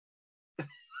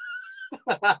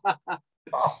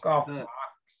 Fuck off, Max.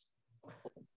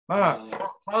 Max,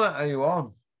 what planet are you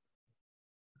on?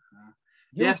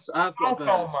 Yes, I've got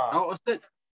birds. Oh,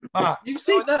 Max, you've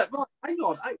seen that? Right, hang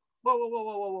on.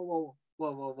 Whoa.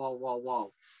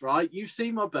 Right, you've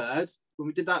seen my bird. When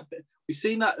we did that, we've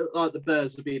seen that like the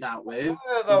birds have been out with.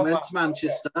 We went to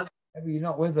Manchester. Maybe you're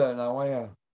not with her now, are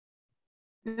you?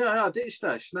 Yeah, I ditched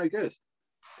her. She's no good.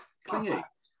 Clingy.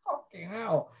 Fucking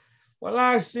hell. When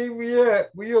I see you,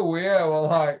 well,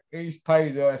 like, he's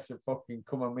paid her to fucking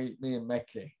come and meet me and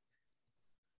Mickey.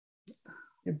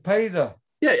 You paid her.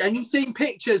 Yeah, and you've seen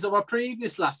pictures of our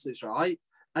previous lasses, right?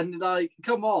 And like,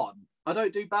 come on, I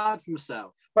don't do bad for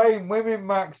myself. Paying women,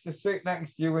 Max, to sit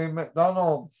next to you in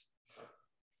McDonald's.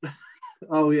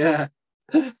 Oh, yeah.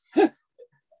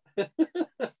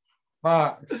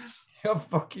 Max, you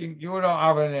don't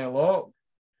have any luck.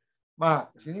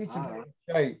 Max, you need to be in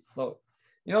shape. Look,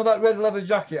 you know that red leather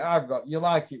jacket I've got? You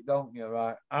like it, don't you,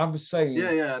 right? I'm saying,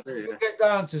 yeah, I do. You get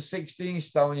down to 16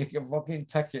 stone, you can fucking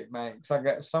take it, mate, because I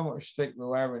get so much stick with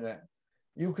wearing it.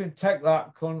 You can take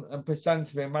that cunt and pretend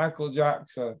to be Michael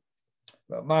Jackson.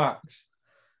 But Max,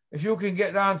 if you can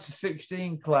get down to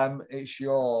 16, Clem, it's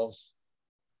yours.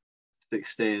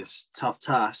 16 is a tough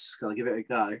task. I'll give it a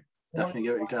go. Definitely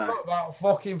give it a go. Got about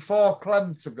fucking 4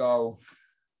 Clem to go.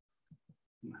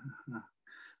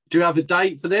 Do you have a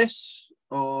date for this?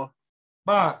 Or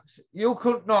Max, you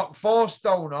could knock 4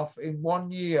 stone off in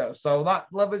 1 year. So that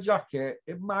leather jacket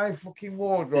in my fucking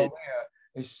wardrobe here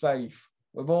is safe.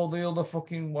 With all the other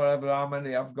fucking whatever, how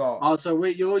many I've got. Oh, so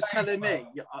you're telling me,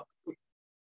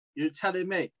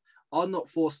 I'll knock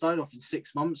 4 stone off in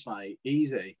 6 months, mate.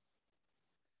 Easy.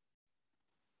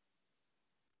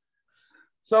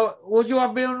 So would you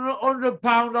have been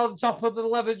 £100 on top of the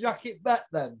leather jacket bet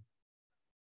then?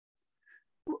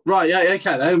 Right, yeah,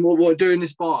 okay then. What we're doing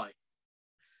this by?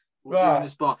 Doing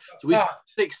this by. So we're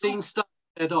 16 stone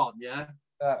head on, yeah?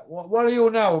 What are you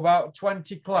now? About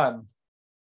 20 Clem?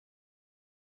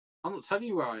 I'm not telling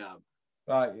you where I am.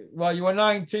 Right. Well, you were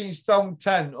 19 stone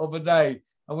 10 other day,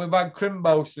 and we've had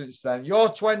Crimbo since then. You're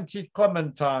 20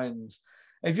 Clementines.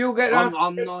 If you get down,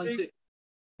 I'm 19.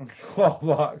 Go on,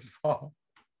 Max.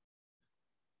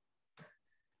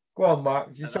 Go on,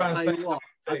 Max.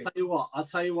 I'll tell you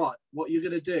what. What you're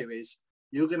going to do is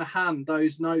you're going to hand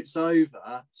those notes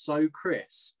over so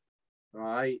crisp,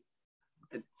 right?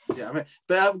 Yeah, I mean,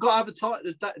 but I've got to have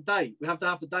a date. We have to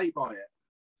have a date by it.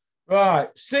 Right,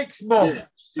 6 months Yeah.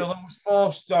 till lose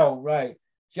 4 stone. Right,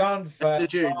 Jan, Feb,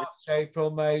 June. March,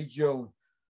 April, May, June.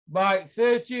 Right,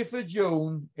 30th of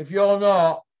June. If you're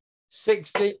not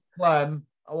 16 Clem,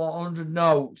 I want 100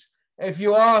 notes. If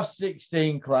you are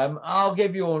 16 Clem, I'll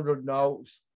give you 100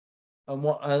 notes.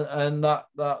 And that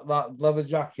leather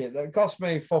jacket that cost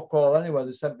me fuck all anyway.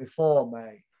 They sent me 4,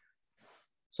 mate.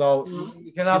 So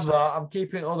you can have that. I'm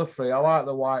keeping other 3. I like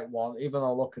the white one, even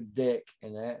though I look a dick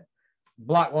in it.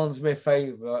 Black one's my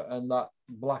favourite, and that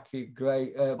blacky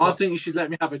grey. I think you should let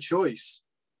me have a choice.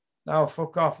 No,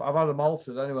 fuck off. I've had them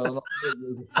altered anyway.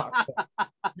 You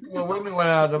were with me when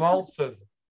I had them altered.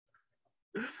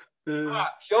 You're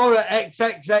at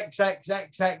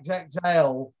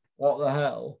XXXXXXXL. What the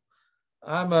hell?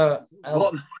 I'm a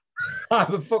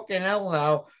fucking L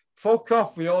now. Fuck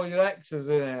off with all your X's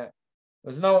in it.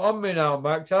 There's no on me now,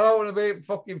 Max. I don't want to be at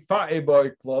fucking fatty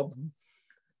boy club.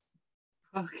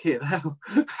 Fucking hell.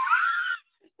 Every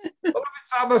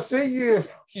time I see you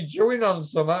fucking chewing on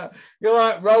something, you're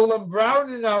like Roland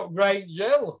Browning out Grange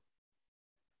Hill.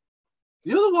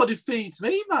 You're the one who feeds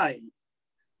me, mate.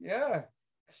 Yeah,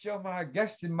 because you're my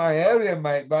guest in my area,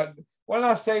 mate. But when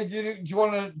I say, do you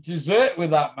want a dessert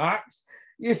with that, Max?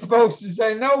 You're supposed to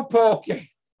say no,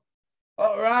 Porky.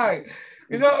 All right.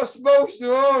 You're not supposed to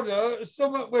order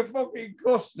something with fucking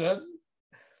custard.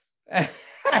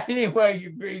 Anyway, you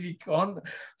greedy cunt.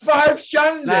 5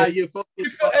 shandy. Nah, you fucking.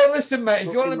 Hey, listen, mate,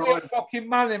 if you want to be a fucking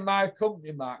man in my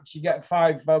company, Max, you get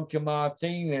 5 vodka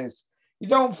martinis. You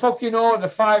don't fucking order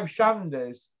 5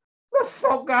 shandies. The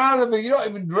fuck out of me. You don't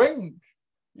even drink,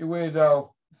 you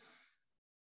weirdo.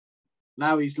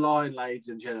 Now he's lying, ladies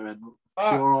and gentlemen.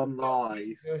 Pure on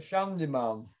lies. You're a shandy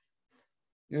man.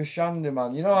 You're a shandy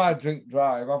man. You know I drink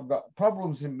drive. I've got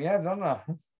problems in my head, haven't I?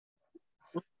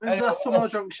 When's the last time I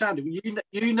drank shandy?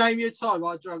 You name your time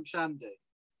I drank shandy.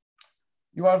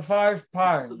 You had 5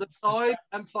 pints. The time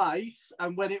and place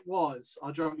and when it was,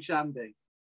 I drank shandy.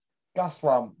 Gas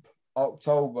lamp,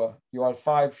 October. You had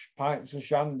 5 pints of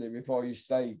shandy before your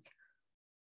steak.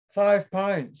 5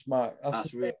 pints, Mike.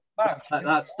 That's really.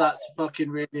 That's fucking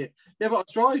really. Yeah, but I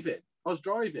was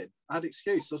driving. I had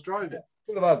excuse. I was driving.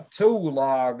 Could have had 2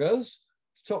 lagers.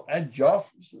 Took edge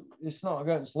off. It's not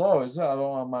against law, is it? I don't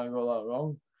know. I might got that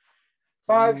wrong.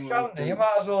 5 shandy. You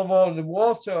might as well have ordered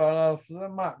water for the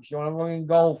Max. You want to bring in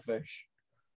goldfish?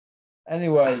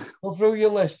 Anyway, go through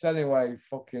your list anyway.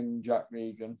 Fucking Jack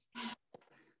Regan.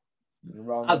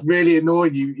 That's really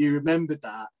annoying. You remembered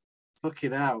that.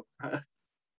 Fucking hell.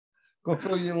 Go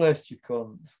through your list, you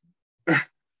cunt.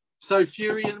 So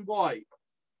Fury and White.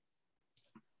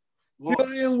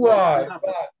 Fury and White.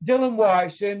 Right. Dylan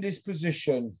White's in this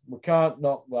position. We can't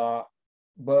knock that.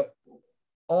 But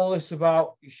all this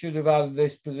about you should have had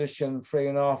this position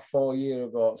 3.5, 4 years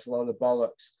ago. It's a lot of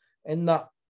bollocks. In that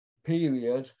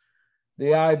period,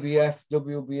 the IBF,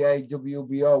 WBA,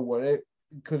 WBO, where it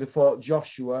could have fought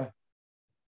Joshua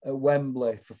at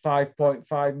Wembley for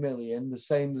 5.5 million, the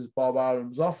same as Bob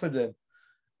Arum's offered him,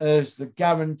 as the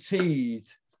guaranteed,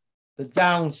 the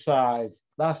downside.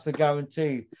 That's the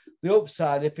guaranteed. The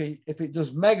upside, if it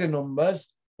does mega numbers,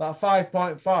 that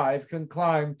 5.5 can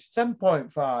climb to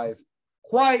 10.5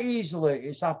 quite easily.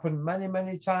 It's happened many,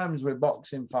 many times with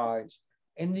boxing fights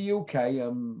in the UK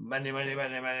and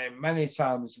many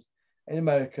times in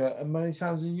America and many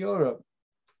times in Europe.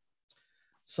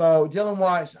 So Dylan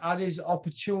White's had his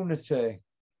opportunity,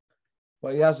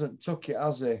 but he hasn't took it,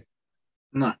 has he?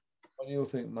 No. What do you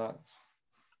think, Max?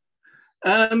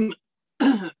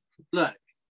 Look,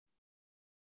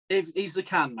 if he's the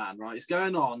can man, right? He's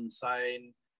going on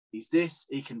saying he's this,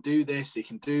 he can do this, he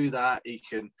can do that,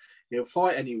 he'll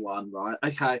fight anyone, right?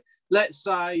 Okay, let's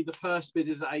say the purse bid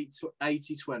is at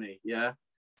 80-20, yeah?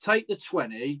 Take the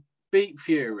 20, beat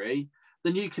Fury,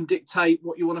 then you can dictate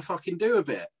what you want to fucking do a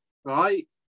bit, right?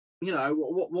 You know,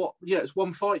 what yeah, it's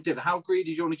one fight dinner. How greedy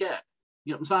do you want to get?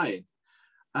 You know what I'm saying?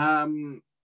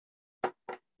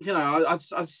 You know, I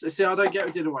see, I don't get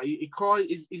it in a way. He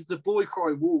cries, he's the boy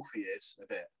cry wolf, he is a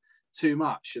bit too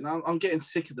much. And I'm getting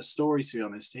sick of the story, to be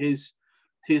honest. His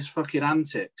fucking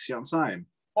antics, you know what I'm saying?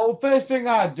 Well, the first thing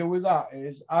I'd do with that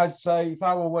is I'd say, if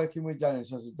I were working with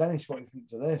Dennis, I said, Dennis, what do you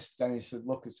think of this? Dennis would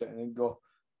look at it and then go,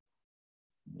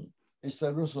 he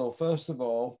said, Russell, first of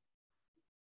all,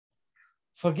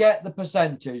 forget the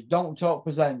percentage. Don't talk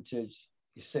percentage.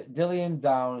 You sit Dillian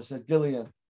down and said,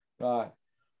 Dillian, right,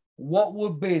 what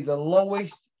would be the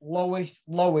lowest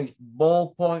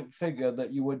ballpoint figure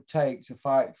that you would take to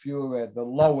fight Fury? The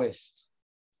lowest.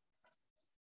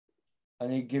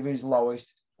 And he'd give his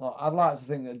lowest. Well, I'd like to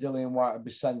think that Dillian White would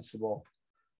be sensible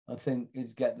I think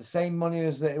he'd get the same money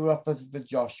as they were offered for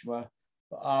Joshua,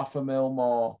 but $500,000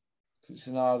 more. It's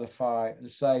an harder fight.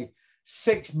 And say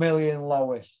 6 million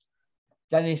lowest.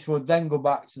 Dennis would then go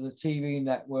back to the TV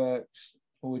networks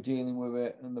who were dealing with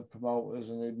it and the promoters,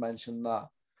 and who'd mentioned that.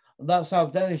 And that's how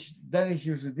Dennis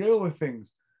used to deal with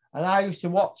things. And I used to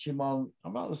watch him on,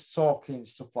 I'm not just talking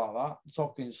stuff like that, I'm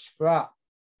talking scrap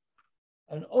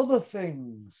and other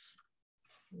things,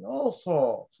 all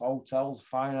sorts, hotels,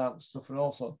 finance stuff, and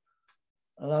all sorts.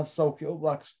 And I'd soak it up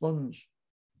like a sponge.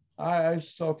 I used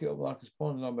to soak it up like a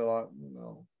sponge, and I'd be like,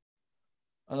 no.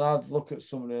 And I'd look at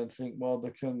somebody and think, well, they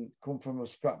can come from a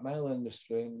scrap metal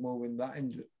industry and move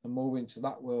into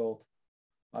that world.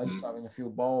 I just having a few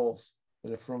balls for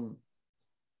the front.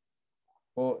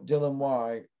 But Dylan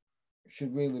White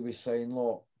should really be saying,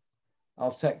 look,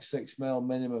 I'll take 6 mil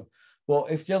minimum.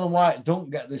 But if Dylan White don't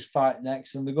get this fight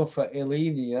next and they go for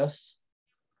Elenius,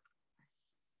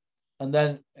 and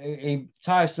then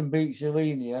Tyson beats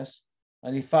Elenius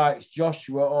and he fights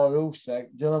Joshua or Usyk,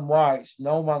 Dylan White's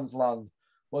no man's land.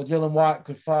 Well, Dylan White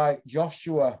could fight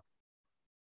Joshua.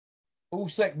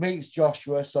 Usyk beats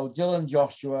Joshua, so Dylan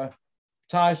Joshua.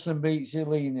 Tyson beats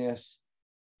Elenius.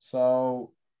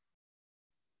 So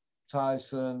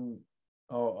Tyson,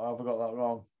 I forgot that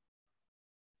wrong.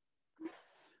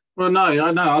 Well, no,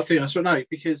 I know. I think that's right. No,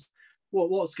 because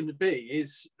what's going to be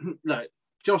is like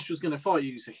Joshua's going to fight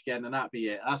Usyk again, and that'd be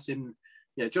it. That's him.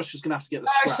 Yeah, Joshua's going to have to get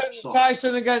the scraps off.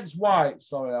 Tyson against White.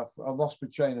 Sorry, I've lost my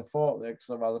train of thought there because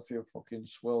I've had a few fucking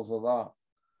swills of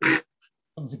that.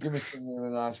 To give me some really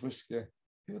nice whiskey.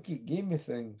 People keep giving me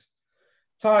things.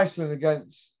 Tyson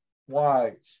against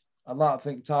White. I'd like to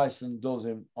think Tyson does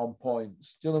him on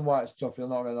points. Dylan White's tough. He'll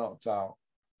not get knocked out.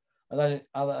 And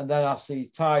then I see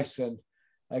Tyson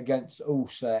against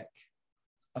Usyk.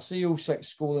 I see Usyk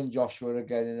schooling Joshua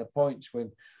again in a points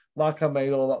win, like I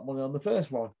made all that money on the first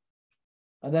one.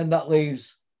 And then that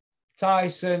leaves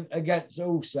Tyson against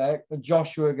Usyk and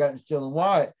Joshua against Dylan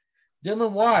White.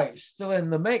 Dylan White's still in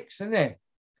the mix, isn't he?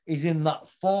 He's in that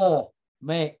 4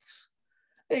 mix.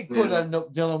 It could end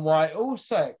up Dylan White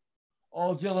Usyk,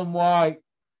 or Dylan White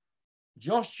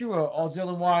Joshua, or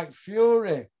Dylan White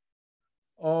Fury,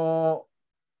 or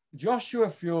Joshua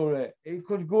Fury. It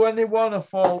could go any one of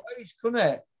 4 ways, couldn't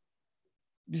it?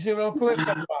 You see where I'm coming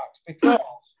from, Max? Because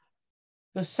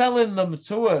they're selling them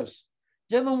to us.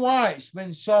 Dylan White's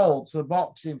been sold to the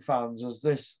boxing fans as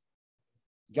this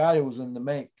guy who was in the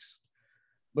mix.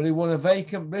 But he won a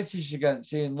vacant British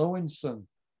against Ian Lewinson.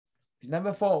 He's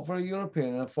never fought for a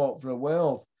European and fought for a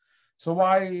world. So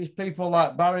why is people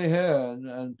like Barry Hearn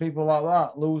and people like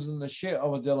that losing the shit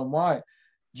over Dylan White?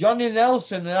 Johnny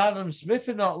Nelson and Adam Smith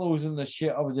are not losing the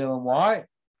shit over Dylan White.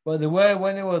 But they were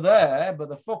when they were there, but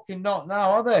they're fucking not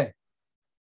now, are they?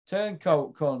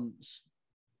 Turncoat cunts.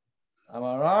 Am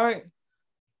I right?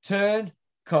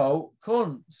 Turncoat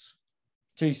cunts.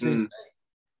 TCC.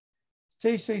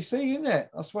 TCC, isn't it?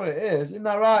 That's what it is. Isn't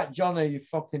that right, Johnny, you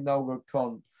fucking no good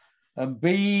cunt? And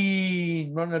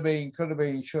bean, run a bean, could have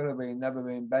been, should have been, never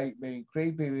been, baked bean,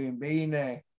 creepy bean,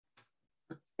 beanie.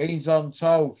 Beans on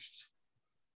toast.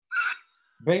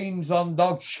 Beans on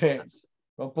dog shit.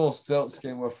 Russell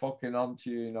Stiltskin, we're fucking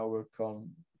onto you, you know, we're cunt.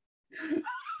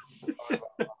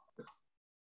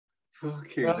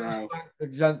 Fucking hell. The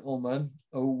gentleman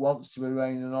who wants to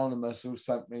remain anonymous who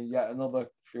sent me yet another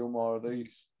few more of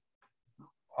these.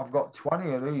 I've got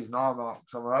 20 of these now,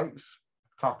 Max. I'm right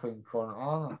tapping cunt,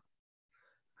 aren't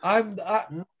I?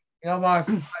 My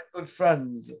good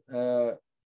friend,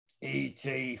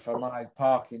 E.T. from Hyde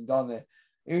Park in Donny,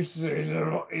 he used to say,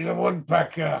 he's a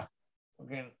woodpecker.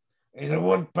 He's a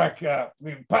woodpecker. I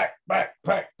mean, peck.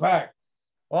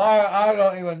 Well, I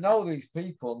don't even know these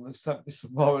people, and they've sent me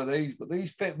some more of these, but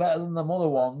these fit better than them other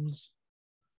ones.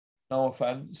 No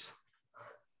offence.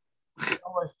 I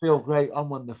always feel great on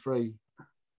when they're free.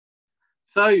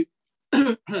 So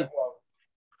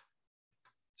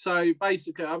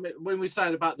basically, I mean, when we're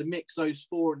saying about the mix, those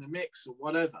 4 in the mix or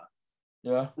whatever,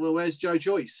 yeah. Well, where's Joe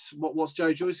Joyce? What's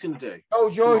Joe Joyce going to do? Joe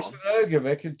Joyce and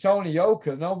Ergovic and Tony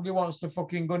Yoka. Nobody wants to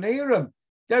fucking go near him.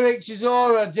 Derek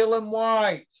Chisora, Dylan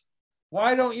White.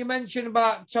 Why don't you mention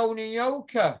about Tony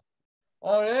Yoka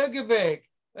or Ergovic?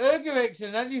 Ergovic's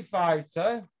an Eddie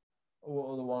fighter.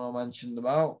 What other one I mentioned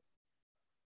about?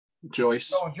 Joyce.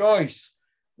 Joe Joyce.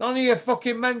 None of you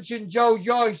fucking mentioned Joe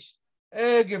Joyce,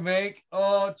 Ergovic,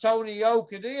 or Tony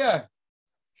Yoka, do you?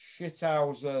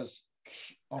 Shithousers.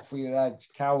 Off with your heads,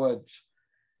 cowards.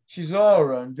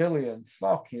 Chisora and Dillian,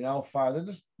 fucking hellfire. They're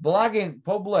just blagging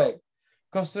public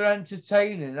because they're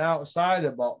entertaining outside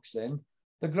of boxing.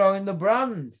 They're growing the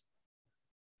brand.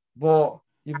 But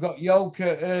you've got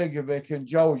Yoka, Ergovic, and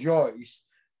Joe Joyce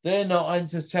They're not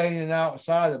entertaining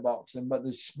outside of boxing, but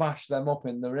they smash them up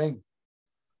in the ring.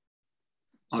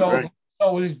 So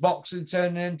is boxing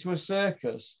turning into a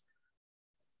circus?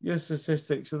 Your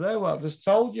statistics are there. Well, I've just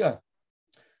told you.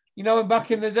 You know, back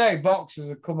in the day, boxers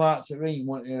would come out to the ring,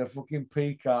 wouldn't you, in a fucking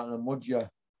peacock and would you?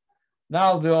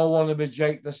 Now they all want to be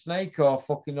Jake the Snake or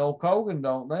fucking Hulk Hogan,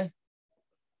 don't they?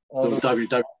 Or the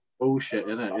WWE bullshit,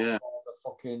 isn't it? Yeah. Or the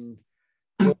fucking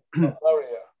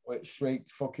warrior with straight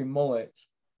fucking mullet.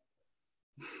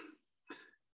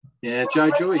 Yeah,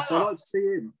 Joe Joyce. I'd like to see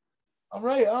him. I'm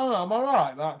right. Oh, I'm all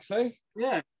right, actually.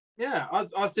 Yeah.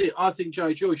 I think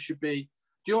Joe Joyce should be.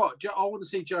 Do you know what? I want to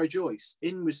see Joe Joyce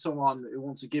in with someone who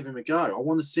wants to give him a go. I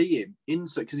want to see him in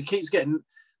because he keeps getting.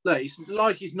 Look, it's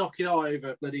like he's knocking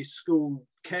over bloody school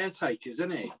caretakers,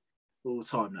 isn't he? All the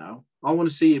time now. I want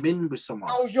to see him in with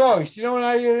someone. Oh, Joyce, you know when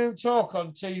I hear him talk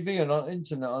on TV and on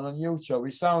internet and on YouTube,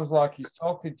 he sounds like he's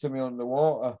talking to me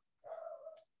underwater.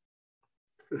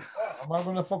 Am I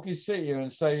going to fucking sit here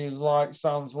and say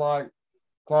sounds like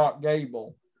Clark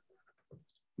Gable?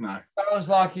 No. Sounds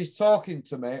like he's talking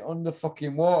to me under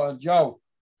fucking water. Joe,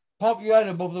 pop your head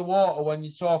above the water when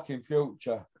you're talking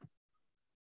future.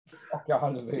 Fuck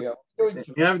out of here.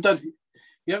 You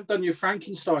haven't done your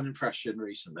Frankenstein impression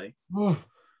recently.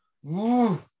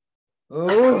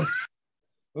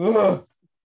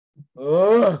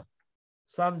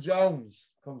 Sam Jones,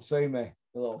 come see me,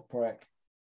 you little prick.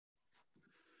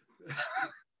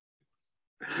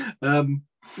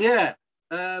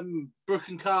 Brooke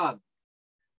and Khan.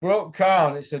 Brooke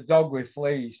Khan, it's a dog with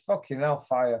fleas. Fucking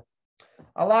hellfire.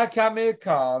 I like Amir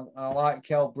Khan and I like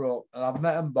Kell Brook, and I've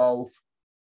met them both.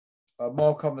 I had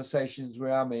more conversations with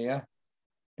Amir,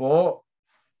 but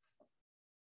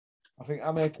I think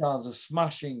Amir Khan's a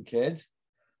smashing kid.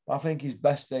 I think his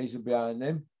best days are behind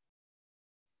him.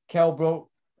 Kell Brook,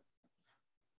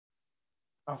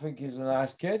 I think he's a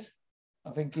nice kid. I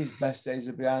think his best days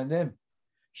are behind him.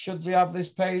 Should they have this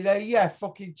payday? Yeah,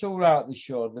 fucking tour out they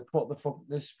should.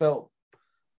 They spilt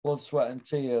blood, sweat, and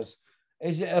tears.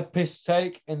 Is it a piss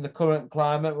take in the current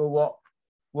climate with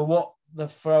what they're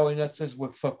throwing at us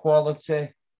for quality?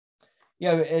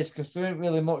 Yeah, it is, because there ain't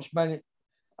really much many.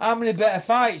 How many better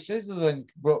fights is there than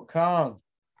Brooke Khan?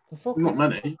 Not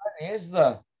many, is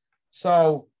there?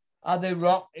 So are they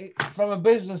from a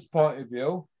business point of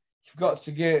view? You've got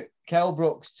to get Kell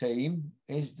Brook's team,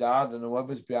 his dad, and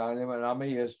whoever's behind him, and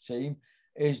Amir's team,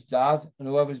 his dad, and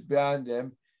whoever's behind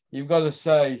him. You've got to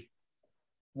say,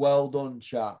 well done,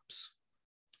 chaps.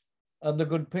 And the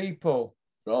good people.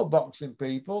 They're all boxing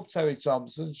people. Terry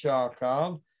Thompson, Shah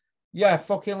Khan. Yeah,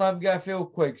 fucking let them get a few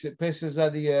quicks. It pisses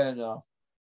Eddie Hearn off.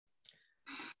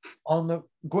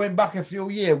 Going back a few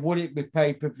years, would it be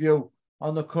pay-per-view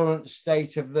on the current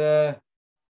state of their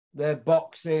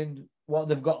boxing, what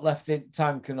they've got left in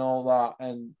tank and all that,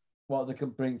 and what they can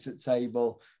bring to the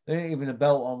table? There ain't even a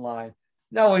belt online.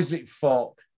 No, is it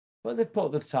fuck? But they've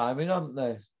put the time in, haven't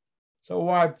they? So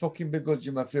why fucking begrudge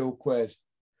them a few quid?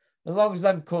 As long as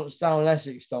them cunts down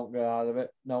Essex don't get out of it,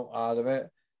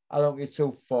 I don't get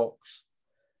two fucks.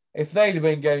 If they'd have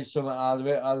been getting something out of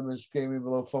it, I'd have been screaming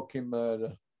below fucking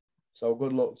murder. So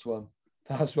good luck to them.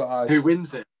 That's what I say. Who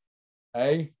wins it?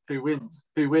 Hey? Who wins?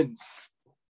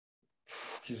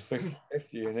 Just 50-50,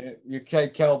 innit? You say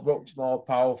Kell Brook's more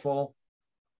powerful.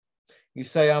 You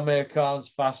say Amir Khan's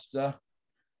faster.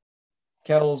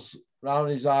 Kell's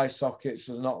round his eye sockets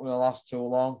is not going to last too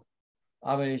long.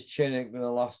 I mean, his chin ain't going to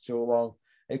last too long.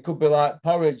 It could be like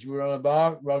Porridge with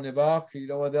Ronnie Barker, you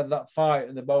know, where they had that fight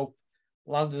and they both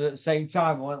landed at the same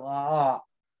time and went like that.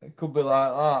 It could be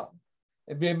like that.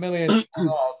 It'd be a million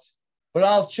odds. But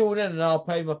I'll tune in and I'll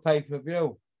pay my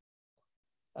pay-per-view.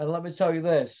 And let me tell you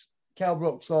this, Kell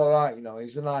Brook's all right, you know,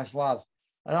 he's a nice lad.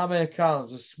 And Amir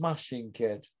Khan's a smashing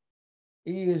kid.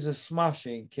 He is a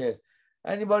smashing kid.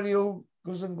 Anybody who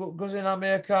goes in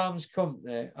Amir Khan's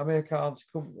company,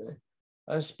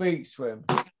 and speaks to him,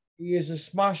 he is a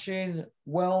smashing,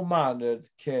 well-mannered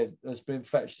kid that's been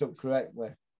fetched up correctly.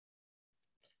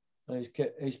 And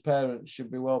his parents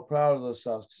should be well proud of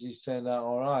themselves because he's turned out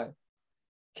all right.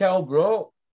 Kell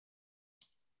Brook,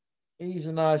 he's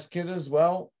a nice kid as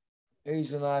well.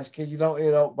 He's a nice kid. You don't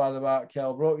hear out bad about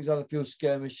Kell Brook. He's had a few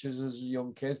skirmishes as a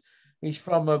young kid. He's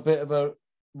from a bit of a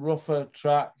rougher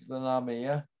track than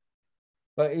Amir.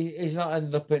 But he's not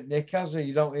ended up at Nick, has he?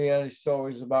 You don't hear any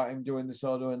stories about him doing this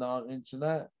or doing that on the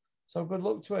internet. So good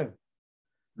luck to him.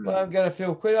 But I'm getting a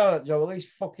few quid out of it, Joe. At least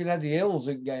fucking Eddie Hills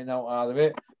ain't getting out of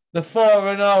it. The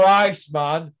 4-0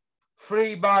 Iceman,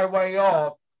 free by way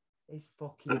of, his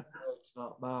fucking words,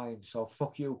 not mine. So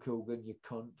fuck you, Coogan, you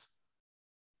cunt.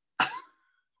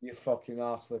 You fucking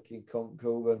arse-licking cunt,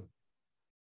 Coogan.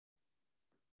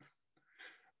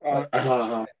 People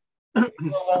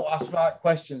won't ask right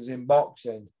questions in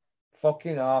boxing.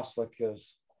 Fucking arse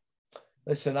lickers.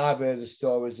 Listen, I've heard the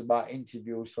stories about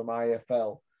interviews from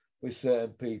IFL with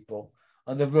certain people,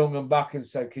 and they've rung them back and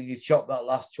said, "Can you chop that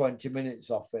last 20 minutes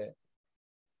off it?"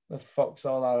 The fuck's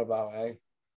all that about, eh?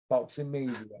 Boxing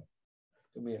media.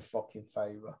 Do me a fucking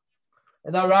favour.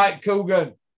 Isn't that right,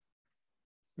 Coogan?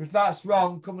 If that's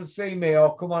wrong, come and see me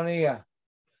or come on here.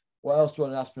 What else do you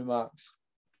want to ask me, Max?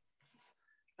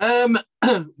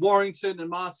 Warrington and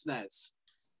Martinez.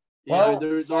 Well,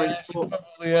 you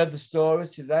probably heard the story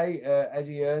today.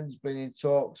 Eddie Hearn's been in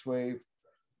talks with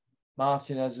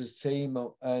Martinez's team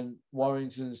and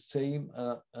Warrington's team,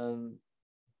 and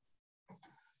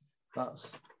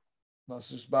that's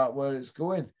just about where it's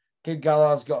going. Kid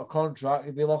Galahad's got a contract.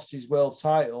 If he lost his world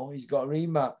title, he's got a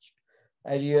rematch.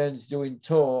 Eddie Hearn's doing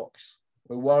talks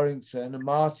with Warrington and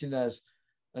Martinez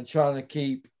and trying to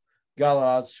keep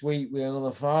Galahad sweet with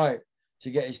another fight to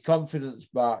get his confidence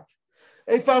back.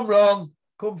 If I'm wrong,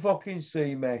 come fucking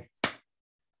see me.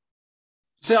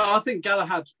 So I think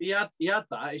Galahad, he had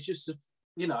that. It's just, do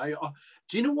you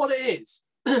know what it is?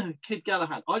 Kid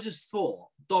Galahad, I just thought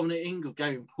Dominic Ingle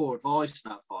gave him poor advice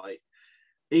in that fight.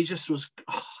 He just was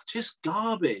just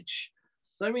garbage.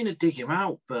 I don't mean to dig him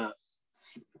out, but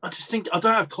I just think I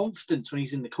don't have confidence when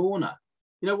he's in the corner.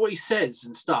 You know what he says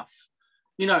and stuff.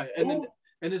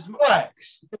 And his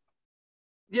flex.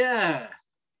 Yeah,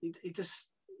 he just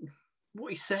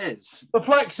what he says. The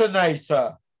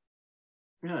Flexinator.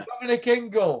 Yeah. Dominic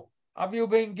Ingle, have you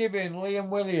been giving Liam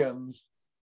Williams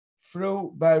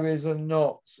fruit, berries, and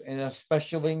nuts in a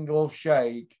special Ingle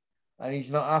shake, and he's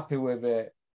not happy with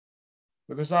it?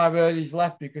 Because I've heard he's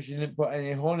left because you didn't put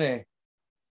any honey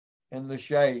in the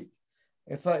shake.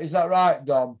 Is that right,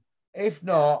 Dom? If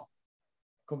not,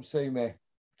 come see me.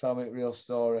 Tell me the real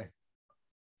story.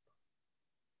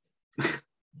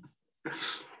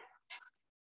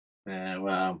 Yeah,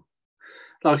 well,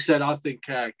 like I said, I think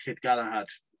Kid Galahad.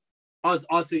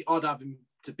 I think I'd have him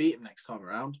to beat him next time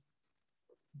around.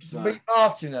 So. Beat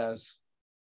Martinez.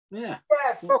 Yeah.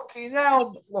 Yeah, fucking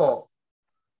hell! Look,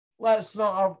 let's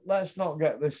not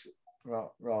get this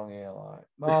wrong here. Like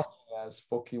Martinez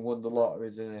fucking won the lottery,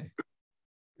 didn't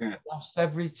he? Yeah. Lost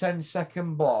every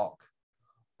 10-second block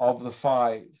of the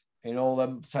fight in all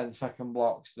them 10-second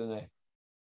blocks, didn't he?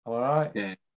 Am I right?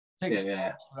 Yeah. 6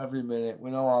 blocks for every minute.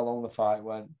 We know how long the fight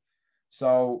went.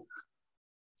 So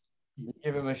you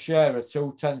give him a share of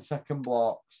 2 10-second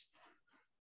blocks,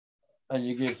 and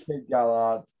you give Kid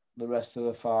Galahad the rest of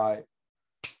the fight.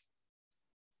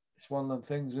 It's one of them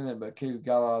things, isn't it? But Kid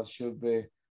Galahad should be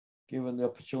given the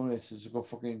opportunity to go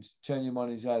fucking turn him on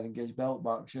his head and get his belt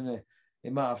back, shouldn't he? He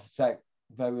might have to take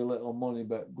very little money,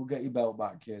 but go get your belt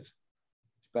back, kid. It's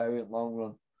better in the long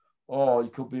run. Or you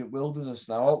could be at Wilderness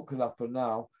now. What could happen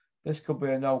now? This could be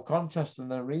a no contest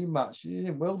and a rematch. You're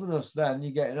in Wilderness then,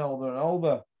 you're getting older and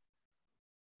older.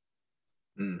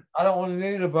 I don't want to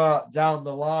hear about down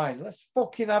the line. Let's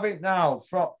fucking have it now.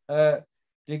 From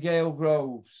DeGale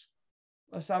Groves.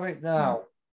 Let's have it now.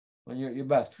 And you're at your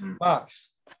best. Max,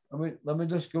 let me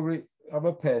just go have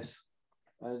a piss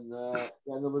and get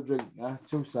another drink.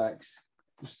 2 secs.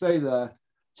 Just stay there.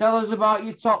 Tell us about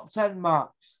your top 10,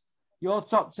 Max. Your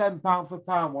top 10 pound for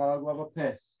pound while I go have a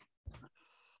piss.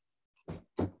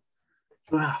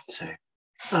 I have to.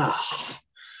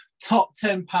 Top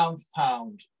 10 pound for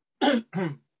pound.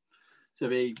 So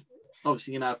be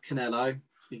obviously you're gonna have Canelo.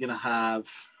 You're gonna have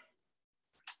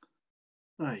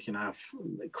you can have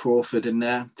Crawford in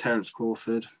there, Terence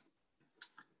Crawford.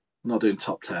 I'm not doing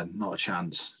top 10, not a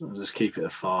chance. I'll just keep it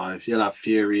at 5. You'll have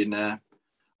Fury in there.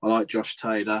 I like Josh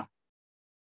Taylor.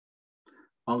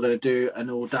 I'm going to do an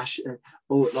audacious,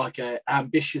 or like an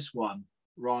ambitious one,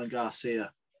 Ryan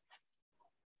Garcia.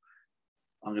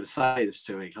 I'm going to say this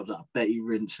to him. I bet he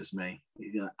rinses me.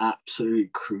 He's going to absolutely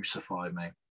crucify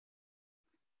me.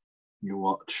 You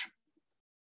watch.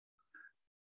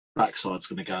 Backside's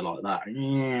going to go like that.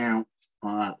 Like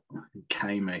that.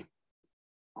 Okay, me.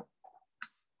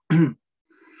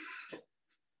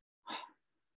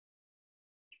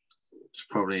 It's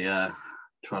probably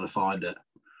trying to find it.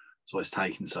 That's why it's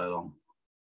taking so long.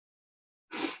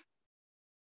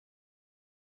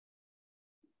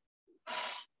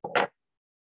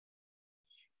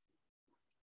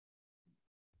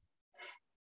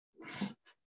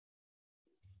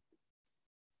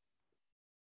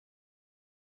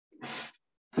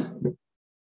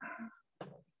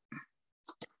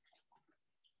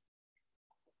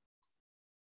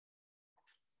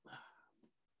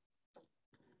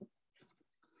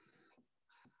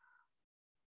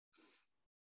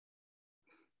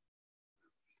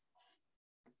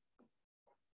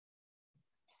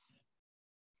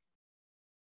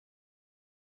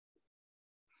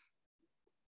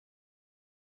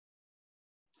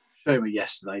 show me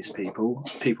yesterday's people.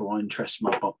 People are interested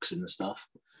in my boxing and stuff.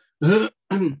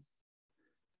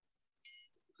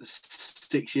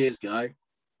 6 years ago, I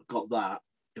got that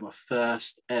in my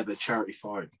first ever charity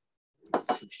fight.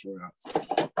 He's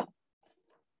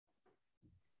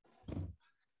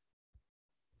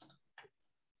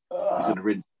in the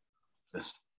ring.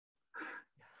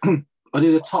 I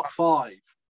did a top 5.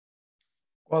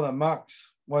 Well then, Max,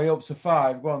 way up to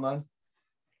 5. Go on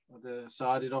then. So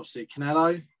I did obviously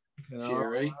Canelo,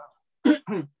 Fury,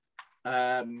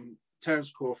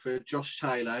 Terence Crawford, Josh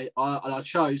Taylor. And I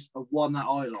chose a one that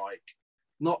I like,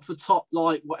 not for top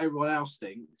like what everyone else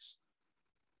thinks.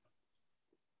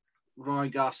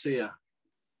 Ryan Garcia.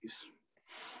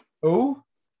 Who?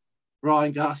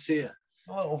 Ryan Garcia.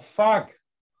 Oh, fag.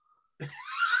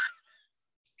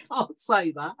 Can't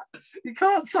say that. You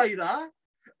can't say that.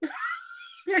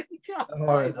 You can't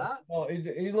say that. Oh,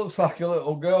 he looks like a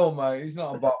little girl, mate. He's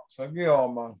not a boxer. Go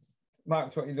on, man.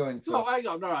 Max, what are you doing? No, hang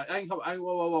on. All right. Hang on.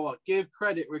 Whoa. Give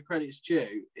credit where credit's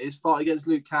due. His fight against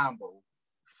Luke Campbell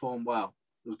performed well.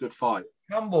 It was a good fight.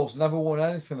 Campbell's never won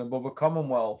anything above a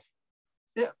Commonwealth.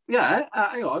 Yeah.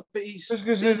 Hang on. But he's just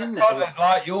because he's a godhead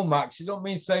like you, Max. You don't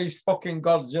mean say he's fucking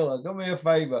Godzilla. Do me a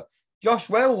favour. Josh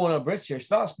Whale won a British.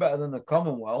 That's better than the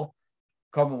Commonwealth.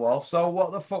 So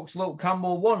what the fuck's Luke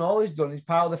Campbell won? All he's done is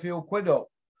piled a few quid up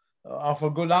off a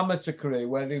good amateur career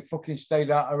where they fucking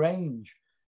stayed out of range.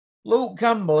 Luke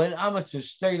Campbell in amateurs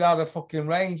stayed out of fucking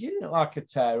range. He didn't like a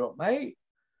tear up, mate.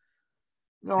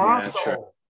 No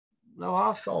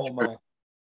arsehole, mate.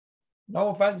 No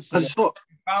offence to you.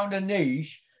 He found a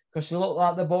niche because he looked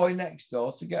like the boy next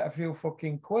door to get a few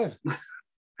fucking quid.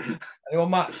 And he was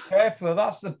Max careful.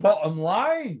 That's the bottom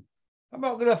line. I'm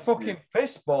not going to fucking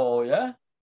piss ball, yeah?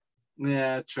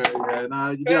 Yeah, true. Yeah,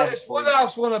 no, you Curtis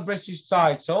Woodhouse won a British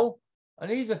title,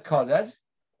 and he's a codhead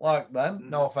like them.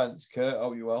 No offence, Kurt.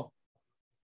 Oh, you will.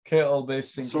 Kurt will be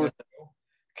thinking.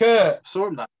 Kurt. Saw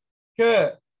him that.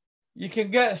 Kurt, you can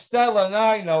get Stella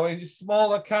now, in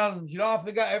smaller cans. You don't have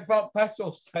to get it from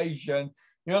petrol station.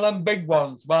 You know them big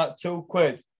ones, about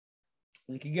 £2.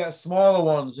 You can get smaller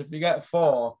ones. If you get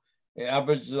 4, it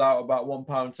averages out about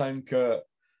 £1.10, Kurt.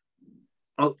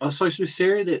 I'm supposed to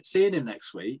be seeing him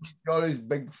next week. You're his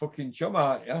big fucking chum,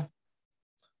 aren't you?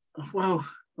 Well,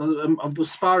 I'm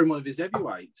sparring one of his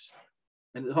heavyweights,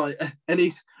 and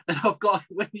I've got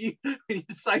when you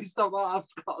say stuff like that,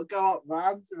 I've got to go up,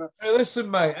 man. Hey, listen,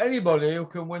 mate. Anybody who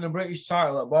can win a British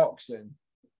title at boxing,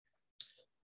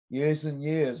 years and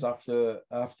years after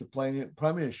playing at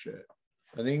Premiership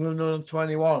and England under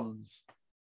 21s.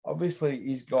 Obviously,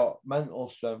 he's got mental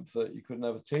strength that you could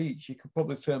never teach. He could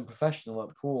probably turn professional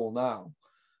at Pool now,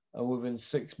 and within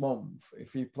 6 months,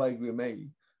 if he played with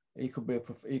me, he could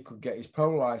get his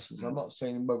pro license. I'm not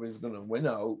saying whether he's going to win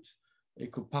out. He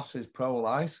could pass his pro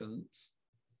license.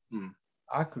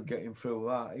 I could get him through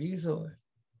that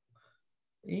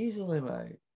easily,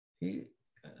 mate.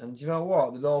 And you know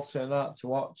what? They'd all turn out to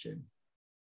watch him.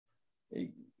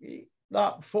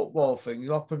 That football thing has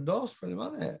opened doors for him,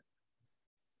 hasn't it?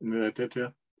 Yeah, it did,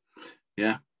 yeah.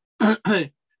 Yeah,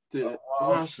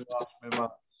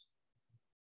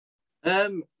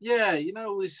 you know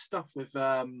all this stuff with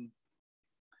so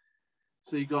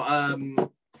you got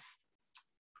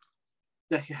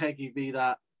Dekahegi v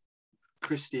that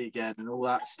Christie again and all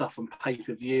that stuff on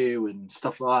pay-per-view and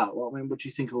stuff like that. What do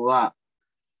you think of all that?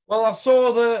 Well, I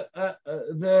saw the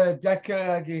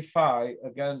Dekahegi fight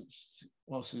against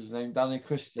what's his name, Danny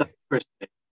Christie.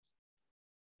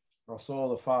 I saw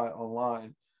the fight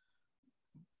online,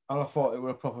 and I thought it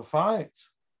was a proper fight.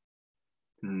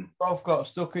 Both got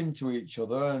stuck into each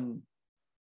other, and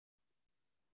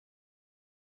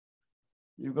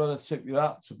you've got to tip your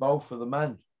hat to both of the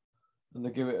men, and they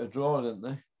give it a draw, didn't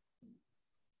they?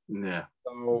 Yeah.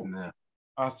 So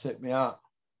I tip my hat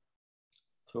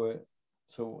to it,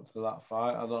 to that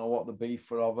fight. I don't know what the beef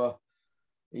were over.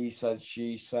 He said,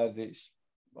 she said, it's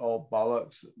all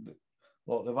bollocks.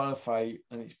 Look, they've had a fight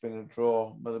and it's been a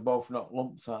draw, but they're both not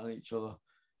lumps at each other.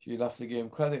 So you'd have to give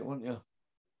him credit, wouldn't you?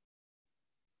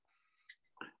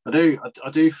 I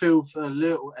do feel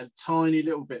a tiny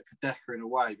little bit for Decker in a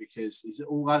way, because he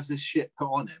all has this shit put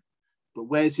on him. But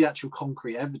where's the actual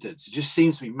concrete evidence? It just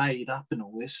seems to be made up and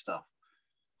all this stuff.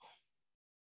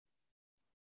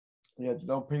 Yeah, you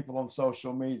know, people on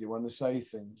social media, when they say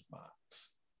things, Max,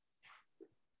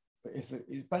 but it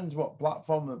depends what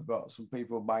platform they've got. Some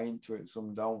people buy into it,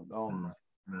 some don't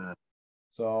they? Yeah.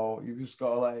 So you've just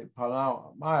got to let it pan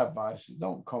out. My advice is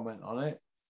don't comment on it.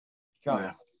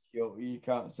 You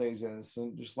can't say he's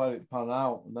innocent. Just let it pan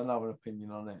out and then have an opinion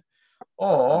on it.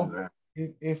 Or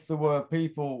if there were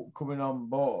people coming on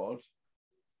board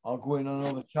or going on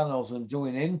other channels and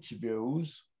doing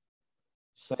interviews,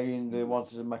 saying they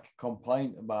wanted to make a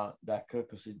complaint about Decker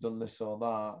because he'd done this or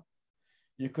that.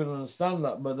 You could understand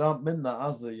that, but there hasn't been that,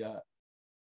 has there yet?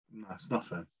 No, it's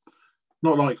nothing.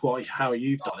 Not like how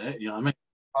you've done it, you know what I mean?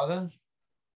 Pardon?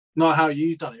 Not how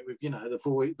you've done it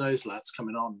with, those lads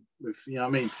coming on with, you know what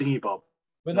I mean, thingy bob.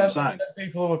 But then then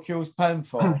people who accused Penn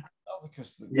for, not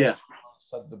because they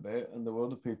said the bit, and there were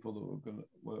other people that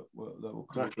were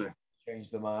exactly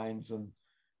change their minds, and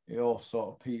it all sort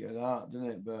of petered out, didn't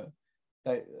it? But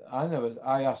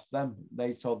I asked them,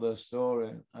 they told their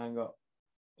story. I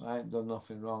ain't done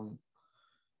nothing wrong.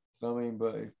 You know what I mean?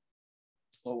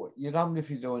 But you're damned if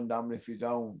you do and damned if you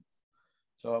don't.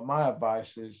 So my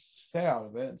advice is stay out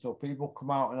of it until people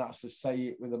come out and actually say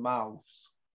it with their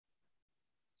mouths.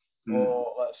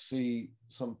 Or let's see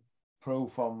some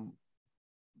proof on.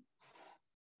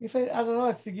 I don't know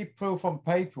if they give proof on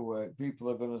paperwork,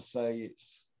 people are going to say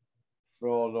it's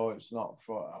fraud or it's not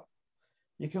fraud.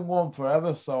 You can go on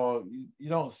forever, so you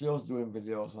don't see us doing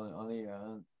videos on here.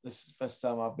 And this is the first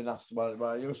time I've been asked about it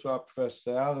by you, so I prefer to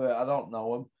stay out of it. I don't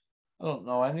know them. I don't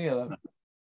know any of them.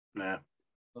 Yeah.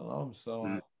 I don't know, so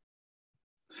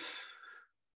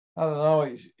I don't know.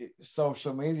 It's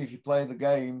social media if you play the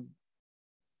game.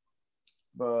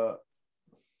 But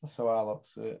that's how I look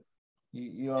at it.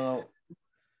 You know,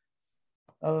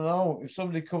 I don't know. If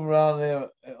somebody come around here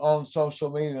on social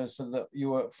media and said that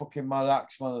you were fucking Mad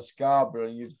Axeman of Scarborough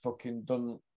and you'd fucking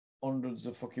done hundreds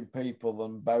of fucking people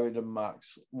and buried them,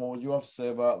 Max, what would you have to say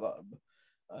about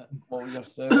that? What would you have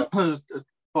to say about that?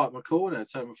 Fight my corner,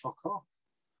 tell me fuck off.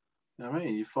 You know what I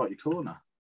mean? You fight your corner.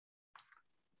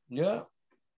 Yeah.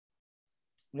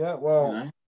 Yeah, well,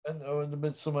 and the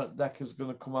Midsummer Decker's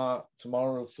going to come out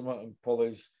tomorrow or something and pull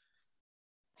his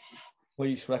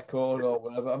police record or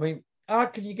whatever. I mean, how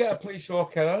can you get a police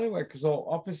record anyway? Because all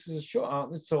offices are shut,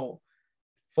 aren't they, till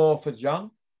 4th of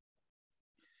Jan?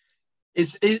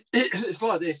 It's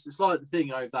like this. It's like the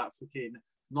thing over that fucking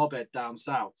knobhead down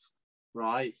south,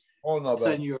 right? Oh, knobhead.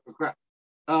 Saying you're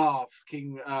a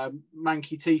fucking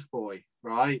manky teeth boy,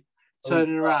 right?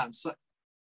 Turning around,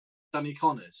 Danny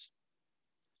Connors.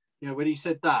 You know, when he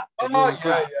said that.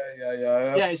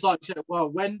 Yeah, it's like, well,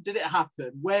 when did it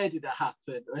happen? Where did it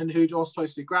happen? And who was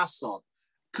supposed to be grass on?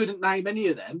 Couldn't name any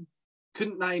of them.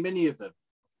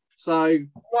 So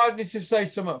why did you say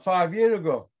something 5 years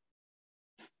ago?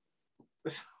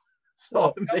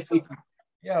 So,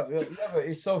 yeah, but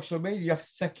it's social media. You have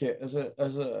to take it as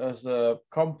a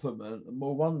compliment and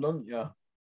move on, don't you?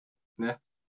 Yeah.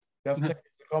 You have to take it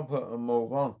as a compliment and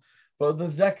move on. But the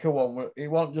Decker one, it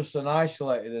wasn't just an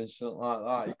isolated incident like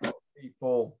that. You've got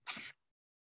people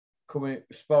coming,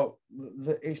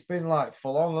 it's been like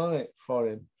full on, hasn't it, for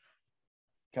him?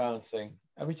 Kind of thing.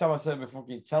 Every time I say my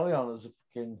fucking telly on, there's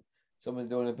somebody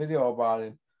doing a video about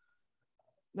him.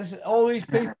 Listen, all these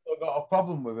people have got a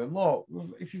problem with him. Look,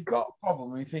 if you've got a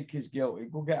problem and you think he's guilty,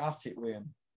 go get at it with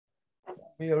him.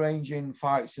 Be arranging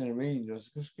fights in arenas,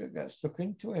 just get stuck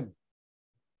into him.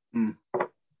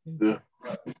 Yeah.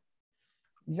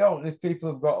 You don't, if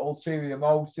people have got ulterior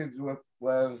motives,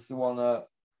 whereas they want to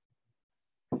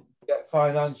get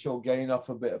financial gain off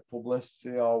a bit of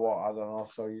publicity or what, I don't know.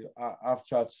 So I've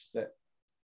tried to stick.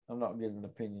 I'm not giving an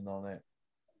opinion on it.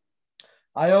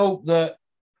 I hope that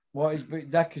what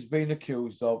Decker's been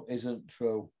accused of isn't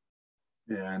true.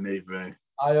 Yeah, neither.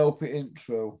 I hope it isn't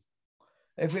true.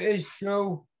 If it is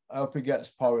true, I hope he gets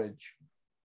porridge.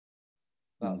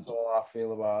 That's all I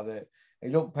feel about it. He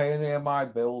don't pay any of my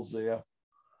bills here.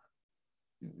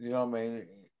 You know what I mean?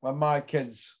 When my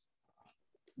kids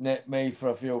nip me for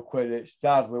a few quid, it's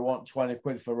Dad, we want 20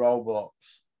 quid for Roblox.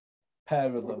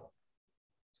 Pair of them.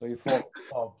 So you 40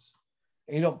 sobs.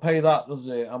 He don't pay that, does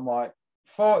he? I'm like,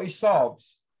 40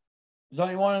 sobs? There's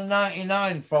only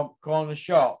 $1.99 from corner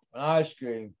shop, an ice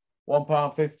cream,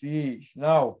 £1.50 each.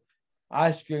 No,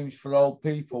 ice cream's for old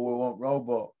people who want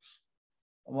Robux.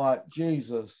 I'm like,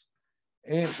 Jesus.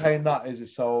 He ain't paying that, is he?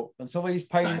 So until he's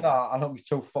paying that, I don't give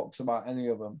two fucks about any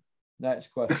of them. Next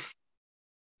question.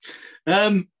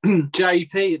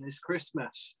 JP and his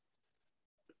Christmas.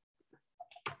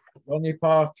 Ronnie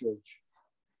Partridge.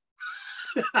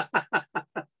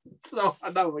 So I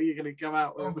know what you're going to come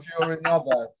out with. Fury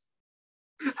Knobhead.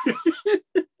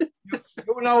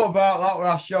 You know about that what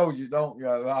I showed you, don't you?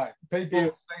 Right. People are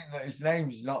saying that his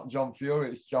name's not John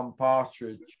Fury, it's John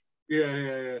Partridge.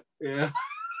 Yeah.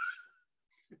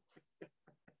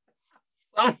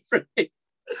 Sorry.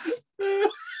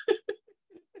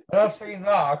 I've seen that.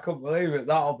 I couldn't believe it.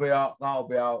 That'll be out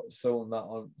soon. That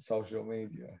on social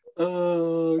media.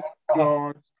 Oh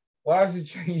God! Why has he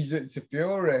changed it to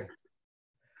Fury?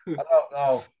 I don't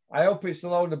know. I hope it's a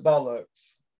load of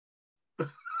bollocks.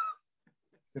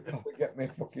 They probably get me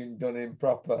fucking done in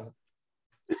proper.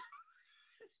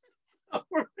 Oh,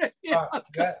 really?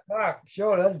 Max,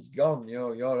 your head's gone.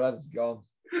 Your head's gone.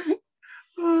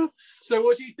 So,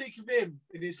 what do you think of him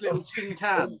in his little tin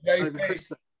can over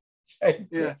Christmas? JP.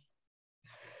 Yeah.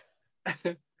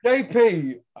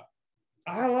 JP,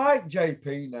 I like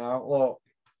JP now. Look,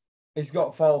 he's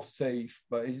got false teeth,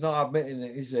 but he's not admitting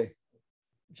it, is he?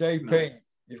 JP, no.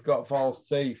 You've got false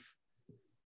teeth.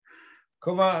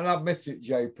 Come out and admit it,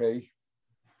 JP.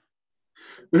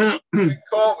 You're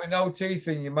caught with no teeth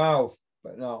in your mouth,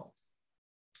 but no.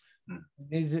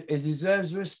 He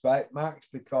deserves respect, Max,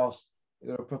 because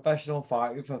you're a professional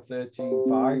fighter for 13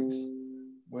 fights,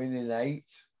 winning 8.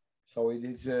 So he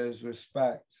deserves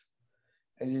respect.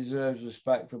 He deserves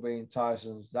respect for being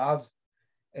Tyson's dad.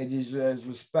 He deserves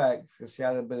respect because he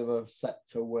had a bit of a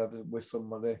sector with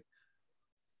somebody.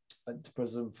 Went to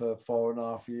prison for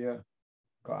 4.5 years.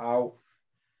 Got out.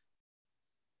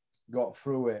 Got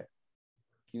through it.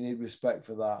 You need respect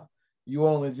for that. You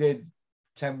only did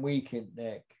 10 weeks in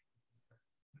Nick.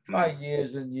 5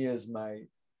 years and years, mate.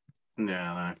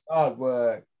 Yeah, I know. Hard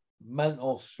work,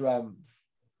 mental strength.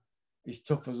 He's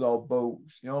tough as old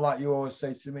boots. You know, like you always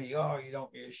say to me, oh, you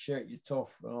don't get a shit, you're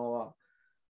tough and all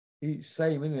that. He's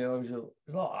same, isn't he? He's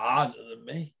a lot harder than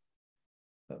me,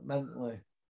 but mentally.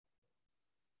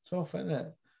 Tough, isn't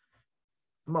it?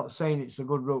 I'm not saying it's a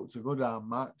good route to go down,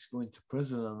 Max, going to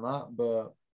prison and that,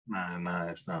 but... No,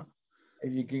 it's not.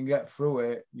 If you can get through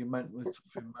it, you're mentally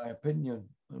tough, in my opinion.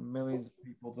 And millions of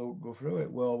people don't go through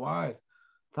it worldwide.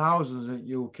 Thousands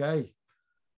in UK.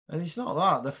 And it's not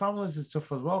that. The families are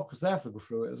tough as well because they have to go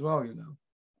through it as well, you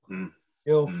know.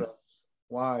 Girlfriends,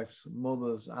 wives,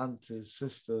 mothers, aunties,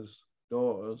 sisters,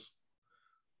 daughters,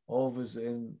 all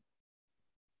visiting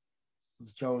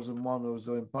the chosen one who was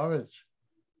doing porridge.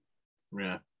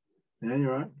 Yeah. Yeah,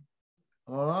 you're right.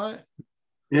 All right?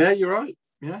 Yeah, you're right.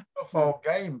 Yeah. Tough old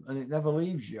game, and it never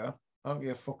leaves you. I don't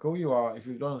give a fuck who you are. If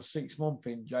you've done a 6 month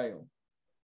in jail,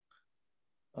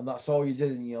 and that's all you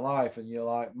did in your life, and you're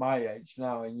like my age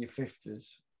now, in your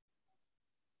 50s,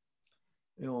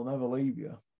 it'll never leave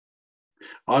you.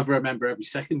 I remember every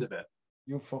second of it.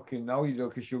 You fucking know you do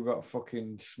because you got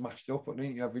fucking smashed up,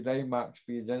 didn't you, every day, Max,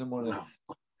 for your dinner money.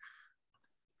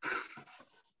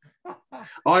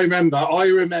 I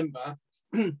remember,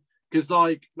 because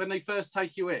like when they first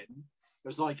take you in, it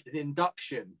was like an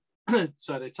induction.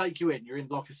 So they take you in, you're in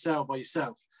like a cell by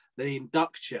yourself. They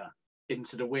induct you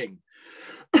into the wing.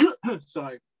 So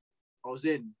I was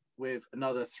in with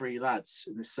another 3 lads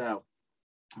in the cell.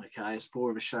 Okay, it's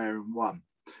 4 of us sharing one.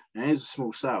 And here's a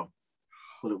small cell.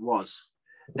 Well, it was.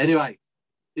 Anyway,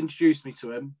 introduced me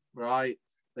to him, right?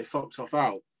 They fucked off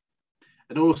out.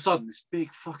 And all of a sudden, this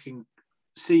big fucking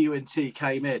CUNT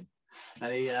came in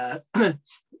and he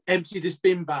emptied his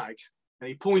bin bag and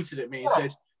he pointed at me and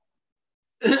said,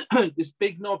 this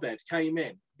big knobhead came in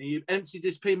and he emptied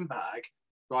his bin bag,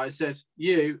 right, and said,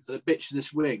 you are the bitch of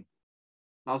this wing.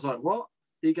 I was like, what?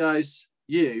 He goes,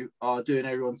 you are doing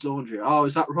everyone's laundry. Oh,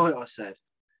 is that right? I said,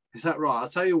 is that right? I'll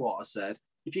tell you what, I said,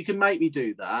 if you can make me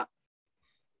do that,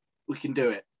 we can do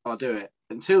it. I'll do it.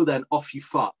 Until then, off you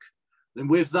fuck. And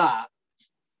with that,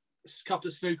 a couple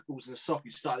of snooker balls and a sock,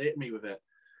 he started hitting me with it.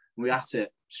 And we at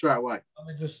it straight away. Let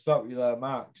me just stop you there,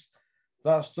 Max.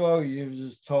 That story you've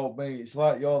just told me, it's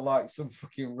like you're like some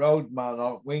fucking roadman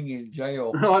on wing in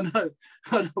jail. I know,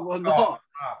 I'm not.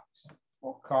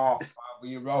 Fuck off, man,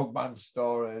 with your roadman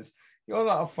stories. You're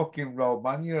not a fucking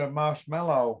roadman, you're a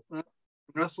marshmallow.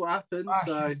 That's what happened.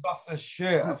 So that's the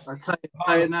shit. I'll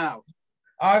tell you now.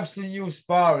 I've seen you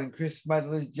spar in Chris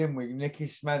Smedley's gym with Nicky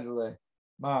Smedley.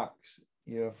 Max,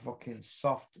 you're a fucking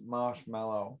soft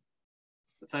marshmallow.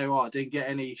 I'll tell you what, I didn't get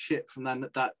any shit from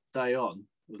that day on.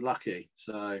 I was lucky.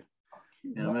 So,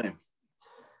 you know what I mean?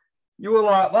 You were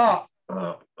like that.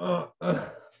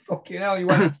 Fucking hell, you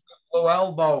went to blue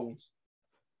elbows.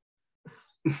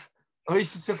 At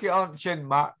least you took it on chin,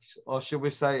 Max, or should we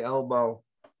say elbow?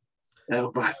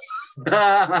 Elbow.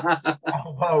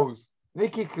 Elbows.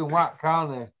 Nicky can whack,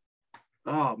 can't he?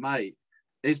 Oh, mate.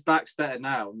 His back's better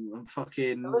now. I'm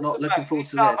fucking not looking forward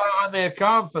to this. Amir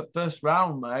Khan for first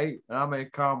round, mate. And Amir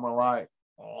Khan were like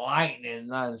lightning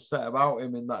then set about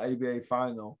him in that ABA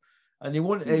final. And he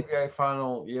won the ABA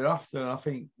final year after. And I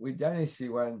think with Dennis, he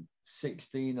went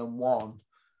 16-1. I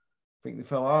think they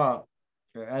fell out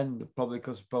at the end, probably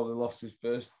because he probably lost his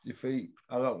first defeat.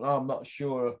 I don't know. I'm not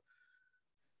sure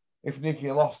if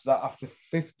Nicky lost that after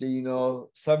 15 or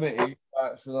 17.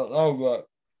 I don't know, but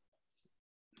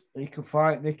he can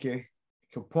fight, Nicky.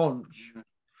 He can punch.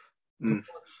 He's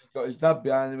got his dad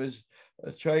behind him as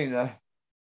a trainer.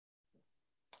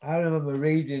 I remember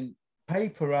reading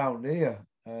paper around here,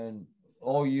 and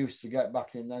all you used to get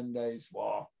back in them days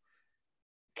were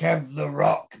Kev the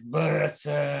Rock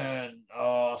Burton,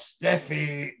 or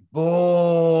Steffi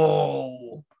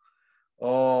Bull,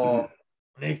 or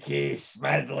Nicky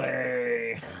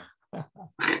Smedley.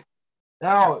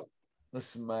 Now,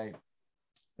 listen, mate,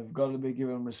 they've got to be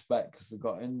given respect because they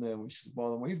got in there, which is more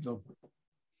than we've done.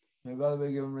 They've got to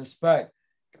be given respect.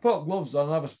 You can put gloves on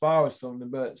and have a spar with somebody,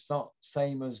 but it's not the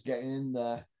same as getting in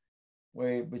there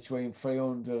with between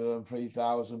 300 and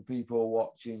 3,000 people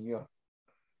watching you.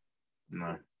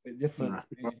 No. It's different.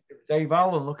 No. Dave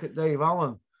Allen, look at Dave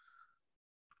Allen.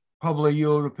 Probably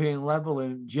European level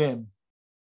in gym,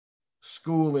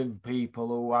 schooling people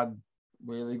who had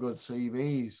really good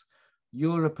CVs.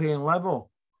 European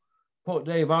level. Put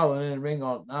Dave Allen in a ring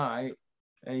on night,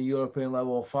 a European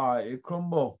level fight, he'd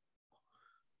crumble.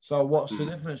 So what's the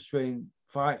difference between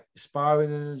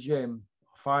sparring in a gym,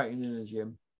 fighting in a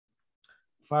gym,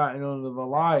 fighting under the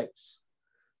lights?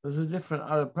 There's a different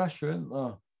kind of pressure, isn't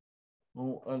there?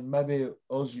 And maybe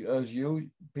us, as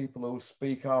you people who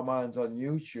speak our minds on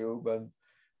YouTube and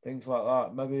things like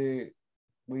that, maybe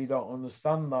we don't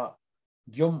understand that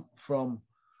jump from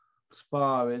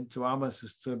sparring to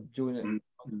amateurs to doing it on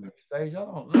the stage. I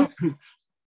don't know,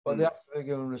 but they have to be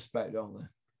given respect, don't they?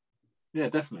 Yeah,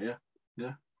 definitely.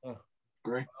 Yeah.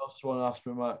 Agree. What else do you want to ask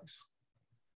me, Max?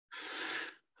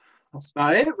 That's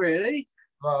about it, really.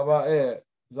 What about it?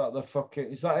 Is that the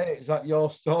fucking? Is that it? Is that your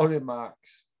story, Max?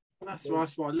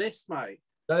 That's my list, mate.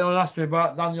 They don't ask me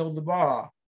about Daniel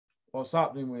DeBar. What's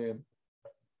happening with him?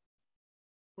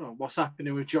 Well, what's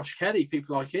happening with Josh Kelly?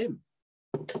 People like him.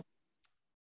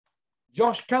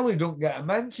 Josh Kelly don't get a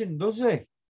mention, does he?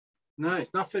 No,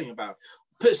 it's nothing about.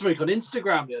 Put something on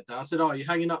Instagram the other day. I said, "Oh, you're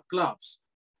hanging up gloves."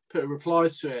 Put a reply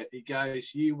to it. He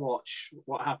goes, "You watch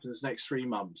what happens next 3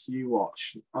 months. You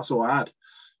watch." That's all I had.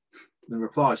 The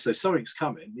reply. So something's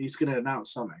coming. He's going to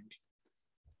announce something.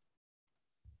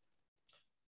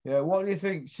 Yeah. What do you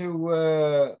think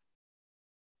to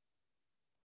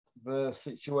the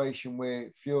situation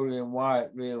with Fury and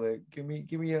White? Really, give me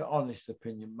your honest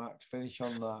opinion, Max. Finish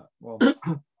on that one.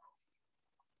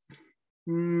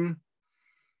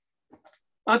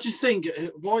 I just think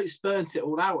White's burnt it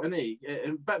all out, isn't he?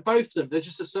 But both of them, they're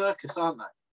just a circus, aren't they?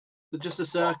 They're just a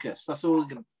circus. That's all.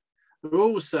 They're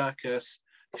all a circus.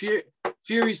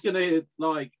 Fury's going to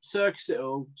like circus it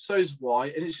all. So's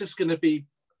White, and it's just going to be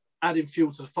adding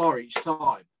fuel to the fire each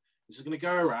time. It's going to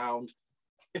go around.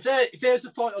 If there's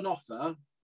a fight on offer,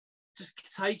 just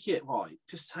take it, White.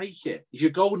 Just take it. It's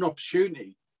your golden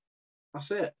opportunity. That's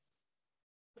it.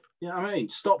 You know what I mean?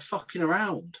 Stop fucking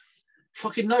around.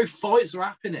 Fucking no fights are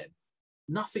happening.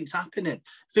 Nothing's happening.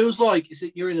 Feels like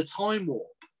you're in a time warp.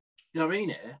 You know what I mean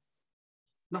here?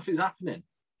 Nothing's happening.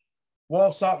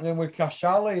 What's happening with Cash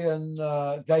Ali and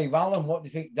Dave Allen? What do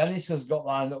you think Dennis has got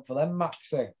lined up for them,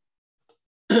 Maxie?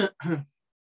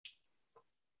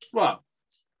 Well,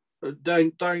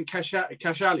 don't Cash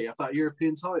Ali have that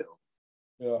European title.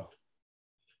 Yeah.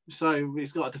 So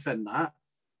he's got to defend that.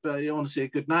 But you want to see a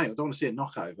good name. I don't want to see a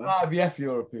knockover. IBF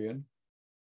European.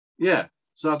 Yeah.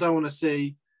 So I don't want to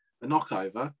see a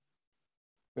knockover.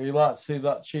 But you like to see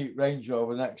that cheap Range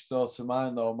Rover next door to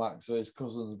mine, though, Max. So his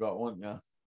cousin's got, wouldn't you?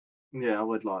 Yeah, I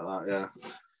would like that, yeah.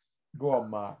 Go on,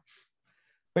 Max.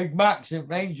 Big Max in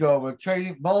Range Rover,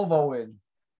 trading Volvo in.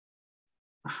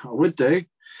 I would do.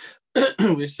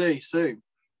 We'll see soon.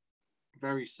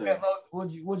 Very soon. Yeah,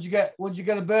 would you get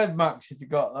a bird, Max, if you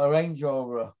got a Range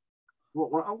Rover?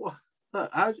 What?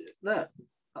 Look, look,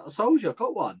 I told you, I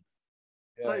got one.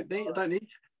 Yeah. I don't need.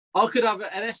 I could have an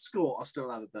Escort. I still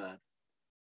have a bird.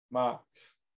 Max,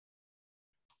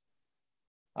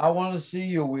 I want to see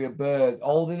you with a bird,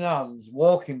 holding hands,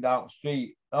 walking down the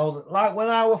street. Like when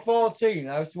I was 14,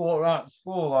 I used to walk around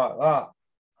school like that,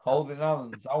 holding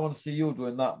hands. I want to see you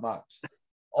doing that, Max.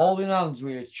 Holding hands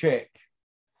with a chick.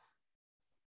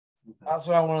 That's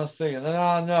what I want to see. And then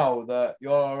I know that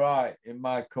you're all right in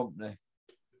my company.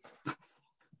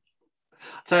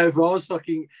 So if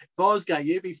I was gay,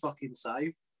 you'd be fucking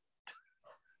safe.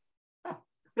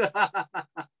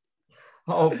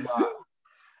 Oh, Max.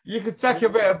 You could take a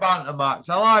bit of banter, Max.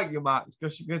 I like you, Max,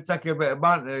 because you could take a bit of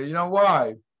banter. You know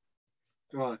why?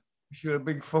 Right. You're a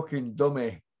big fucking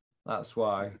dummy. That's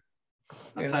why.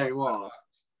 I tell you what,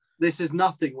 this is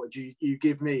nothing what you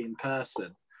give me in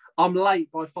person. I'm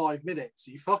late by 5 minutes.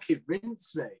 You fucking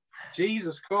rinse me.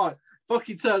 Jesus Christ.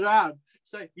 Fucking turn around.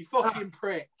 Say, you fucking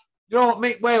prick. You know what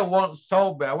Mick Whale once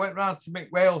told me? I went round to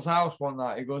Mick Whale's house one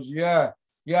night. He goes, yeah,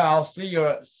 I'll see you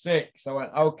at 6. I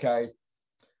went, okay.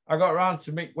 I got round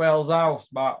to Mick Whale's house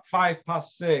about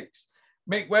 6:05.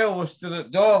 Mick Whale was stood at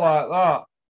the door like that.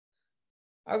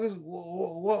 I goes,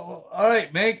 what? All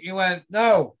right, Mick. He went,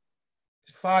 no,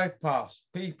 it's 5 past.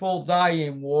 People die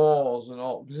in wars and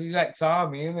all. Because he's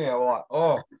ex-army, isn't he? I'm like,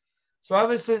 oh. So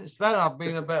ever since then, I've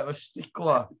been a bit of a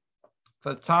stickler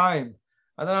for time.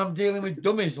 And then I'm dealing with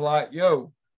dummies like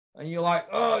you. And you're like,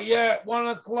 oh, yeah, 1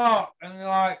 o'clock. And you're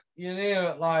like, you're here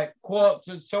at like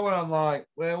 1:45. And I'm like,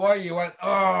 where were you? Went,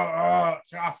 oh,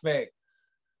 traffic.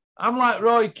 I'm like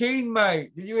Roy Keane,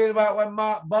 mate. Did you hear about when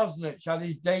Mark Bosnich had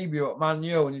his debut at Man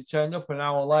U and he turned up an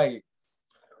hour late?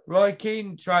 Roy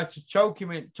Keane tried to choke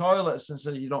him in toilets and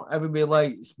said, you don't ever be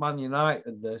late. It's Man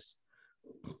United, this.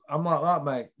 I'm like that,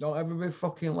 mate. Don't ever be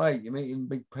fucking late. You're meeting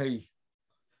Big P.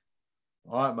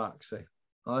 All right, Maxie.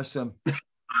 Listen.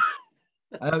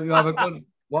 I hope you have a good...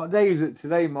 What day is it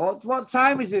today, Mark? What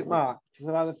time is it, Mark? Because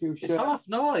I've had a few shirts. It's half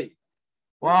nine.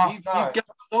 Well, you've got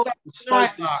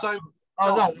spoken so...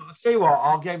 Oh, no, I'll see what.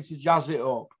 I'll get him to jazz it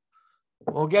up.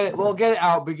 We'll get it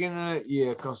out beginning of the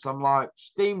year because I'm like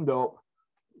steamed up.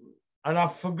 And I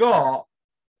forgot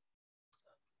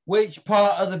which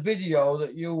part of the video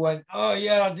that you went, oh,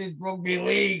 yeah, I did rugby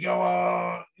league.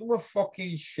 Oh, you were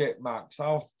fucking shit, Max.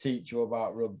 I'll have to teach you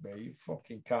about rugby. You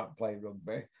fucking can't play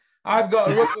rugby. I've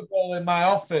got a rugby ball in my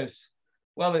office.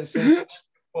 Well, it's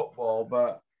football,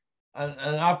 but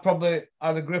and I've probably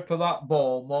had a grip of that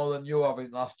ball more than you have in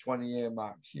the last 20 years,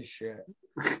 Max. You shit.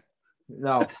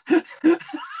 No.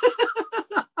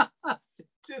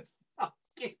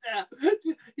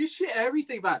 You shit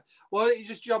everything, man. Why don't you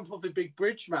just jump off the big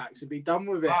bridge, Max, and be done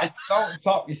with it? Don't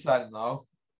top your scent, though.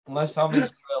 Unless I'm in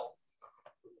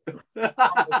drill.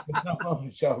 I'm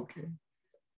joking.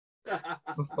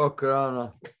 Fucker,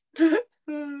 aren't I?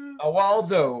 What I'll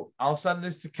do, I'll send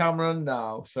this to Cameron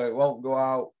now, so it won't go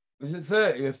out. Is it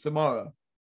 30th tomorrow?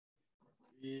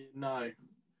 No.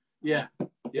 Yeah.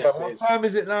 Yes. What time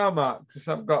is it now, Matt? Because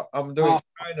I'm doing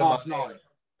half nine.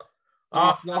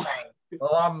 Half nine.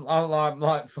 Well, I'm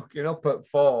like fucking up at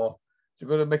 4 to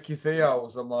go to Mickey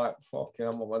Theo's. I'm like, fucking,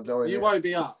 I'm what am I doing? You won't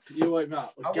be up. You won't be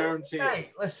up. I guarantee it.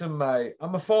 Mate, listen, mate,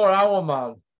 I'm a 4-hour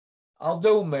man. I'll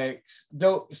do mix,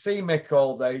 see Mick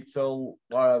all day till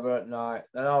whatever at night.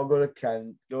 Then I'll go to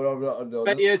Kent, do what I've got to do.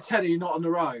 Bet you're a tenner, you're not on the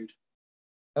road.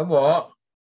 And what?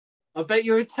 I bet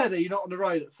you're a tenner, you're not on the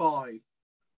road at 5.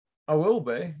 I will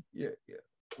be. Yeah.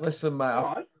 Listen, mate,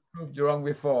 I've proved you wrong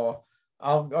before.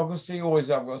 I'll go see you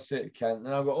always. I've got to see at Kent.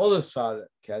 Then I've got other side at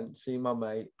Kent, see my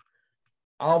mate.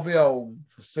 I'll be home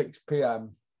for 6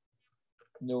 p.m.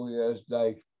 New Year's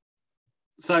Day.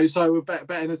 So we're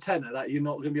betting a tenner that you're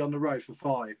not going to be on the road for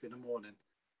 5 in the morning.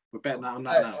 We're betting that on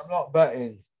that now. I'm not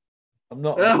betting. I'm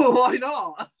not. Why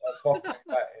not? I'm fucking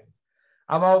betting.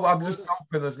 I'm just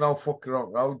hoping there's no fucking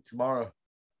on road tomorrow.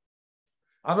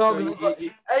 I'm not going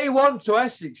to. A1 to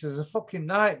Essex is a fucking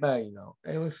nightmare, you know.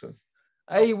 Hey, listen.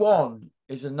 A1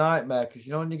 is a nightmare because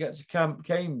you know when you get to Camp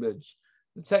Cambridge,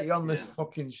 they take you on this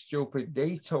fucking stupid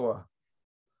detour.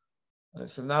 And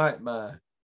it's a nightmare.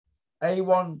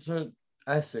 A1 to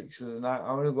Essex is a nightmare.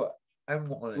 I'm going to go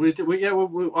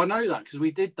M1. I know that because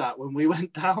we did that when we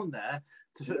went down there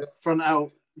to front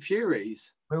out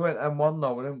Furies. We went M1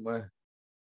 though, didn't we?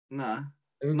 No,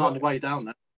 not on the way down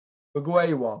there. We go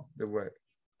A1, did we?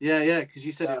 Yeah, because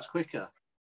you said it was quicker.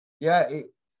 Yeah,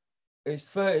 it's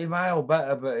 30 mile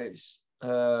better, but it's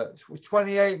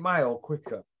 28 mile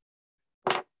quicker.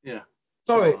 Yeah.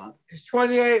 Sorry, it's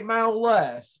 28 mile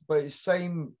less, but it's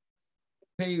same,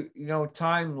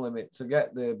 time limit to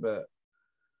get there. But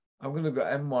I'm going to go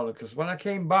M1 because when I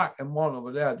came back M1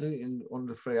 over there, I did it in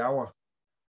under 3 hours.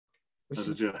 Which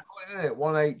is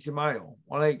 180 mile,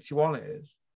 181 it is.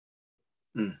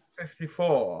 54,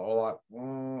 or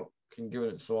like, can give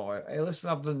it some way. Hey, listen,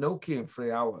 I've done Nuki in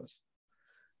 3 hours.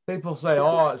 People say,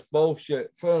 oh, it's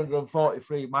bullshit,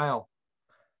 343 mile.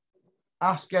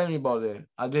 Ask anybody.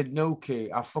 I did Nuki.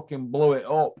 I fucking blew it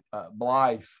up at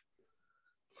Blythe.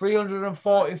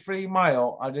 343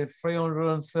 mile. I did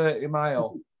 330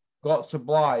 mile. Got to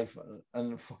Blythe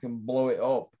and fucking blew it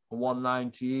up.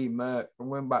 190E Merc. And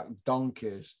went back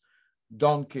donkeys.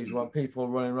 Donkeys when people are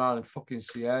running around in fucking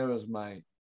Sierras, mate.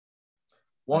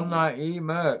 190E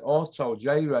Merc. Auto.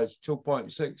 J-Reg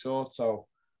 2.6 auto.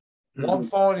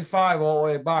 145 all the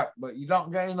way back. But you're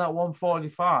not getting that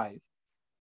 145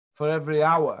 for every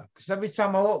hour. Because every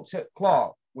time I looked at the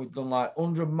clock, we've done like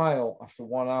 100 mile after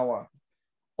 1 hour.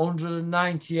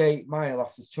 198 mile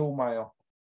after 2 mile.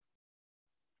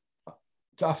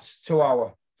 After 2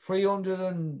 hours.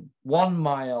 301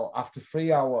 mile after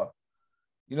 3 hours.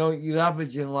 You know, you're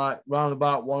averaging like round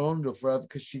about 100 forever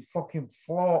because you fucking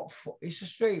float. It's a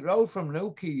straight road from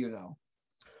Nuki, you know.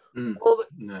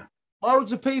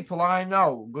 Loads of people I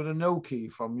know go to Newquay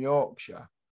from Yorkshire.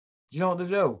 Do you know what they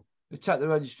do? They take the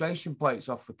registration plates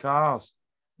off the cars.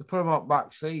 They put them on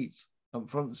back seats and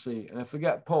front seat. And if they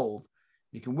get pulled,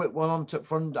 you can whip one onto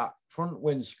front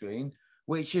windscreen,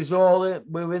 which is all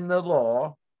within the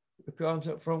law. Whip it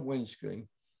onto the front windscreen.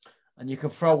 And you can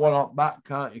throw one up back,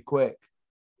 can't you, quick?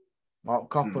 Like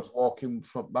coppers walking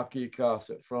front back of your car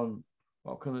at front.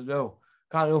 What can they do?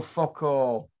 Can't do fuck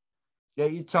all.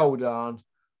 Get your toe down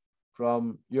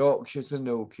from Yorkshire to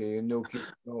Newquay and Newquay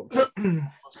to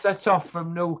Yorkshire. Set off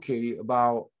from Newquay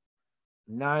about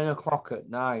 9 o'clock at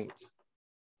night.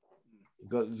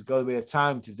 There's got to be a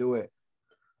time to do it.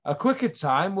 A quicker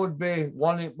time would be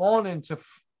 1 in the morning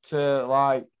to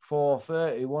like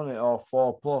 4:30, wouldn't it, or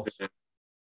 4 plus?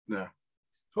 Yeah.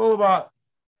 It's all about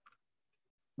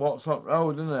what's up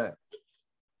road, isn't it?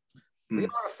 You're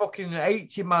a fucking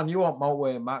 80 man. You want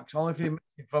motorway, Max? Only if you're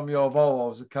missing from your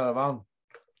Volvo's a caravan,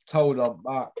 towed on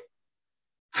back.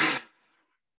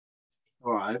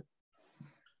 All right.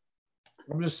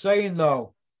 I'm just saying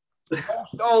though,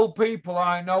 most old people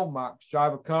I know, Max,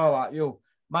 drive a car like you.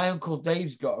 My uncle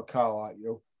Dave's got a car like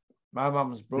you. My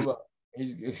mum's brother,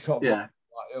 he's got one like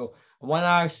you. And when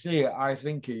I see it, I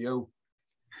think of you.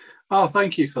 Oh,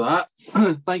 thank you for that.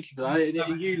 Thank you for that.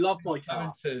 You love my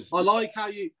car. I like how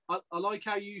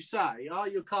you say, "Oh,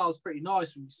 your car's pretty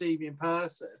nice" when you see me in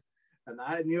person, and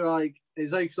that, and you're like,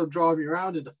 "It's only because I'm driving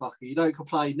around in the fucker." You don't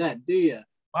complain then, do you?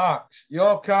 Max,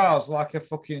 your car's like a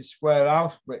fucking square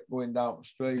house brick going down the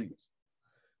street.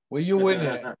 Were you in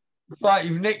it? It's like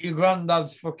you've nicked your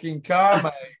granddad's fucking car,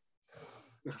 mate.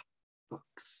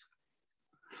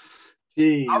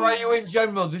 Jeez. How are you in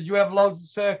general? Did you have loads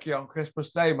of turkey on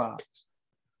Christmas Day, Max?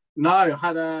 No, I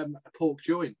had a pork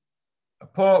joint. A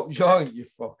pork joint, you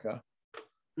fucker.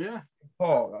 Yeah.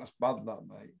 Pork, that's bad, that,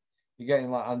 mate. You're getting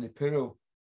like Andy Pirro.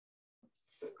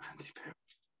 Andy Pirro.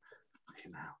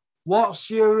 Fucking hell. What's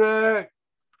your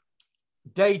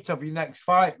date of your next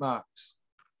fight, Max?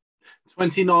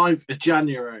 29th of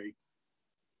January.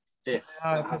 If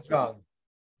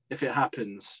it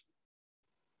happens.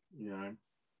 You know.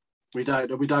 We don't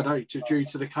know due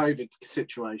to the COVID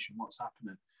situation what's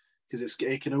happening, because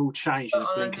it can all change in a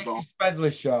blink of an eye.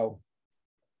 Bedley show.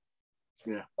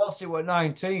 Yeah. What's it? What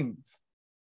 19th?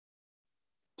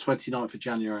 29th of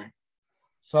January.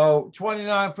 So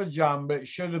 29th of Jan, but it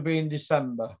should have been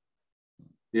December.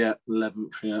 Yeah,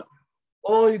 11th. Yeah.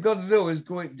 All you've got to do is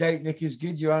go and date Nicky's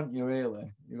Gidget, aren't you?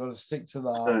 Really, you've got to stick to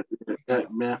that.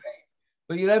 Yeah.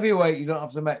 But you're heavyweight. You don't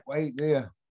have to make weight, do you?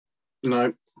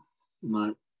 No.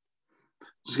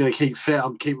 Just going to keep fit.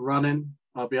 I'm keep running.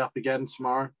 I'll be up again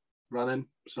tomorrow running.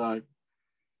 So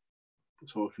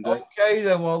that's all I can do. Okay,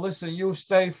 then. Well, listen, you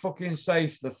stay fucking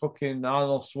safe. The fucking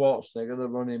Arnold Schwarzenegger, the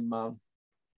running man.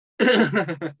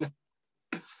 Yeah.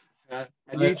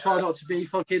 And you try not to be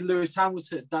fucking Lewis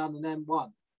Hamilton down an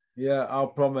M1. Yeah, I'll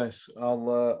promise.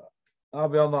 I'll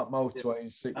be on that motorway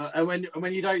in 6. And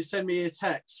when you don't send me a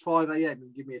text 5 a.m.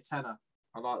 and give me a tenner,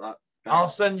 I like that. I'll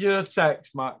send you a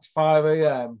text, Max, 5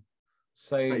 a.m.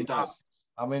 saying,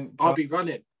 I mean, I'll be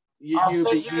running.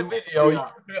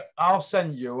 I'll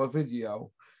send you a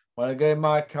video when I get in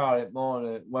my car in the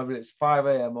morning, whether it's 5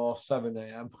 a.m. or 7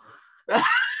 a.m.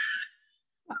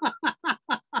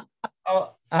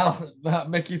 I'll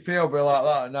make you feel a bit like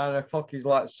that at 9 o'clock. He's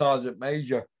like Sergeant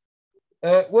Major.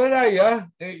 Where are you?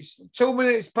 It's 2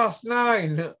 minutes past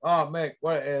 9. Oh, mate,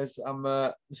 where it is? I'm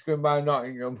just going by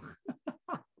Nottingham.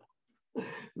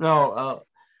 No,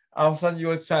 I'll send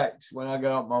you a text when I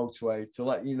get on motorway to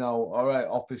let you know. All right,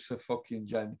 Officer fucking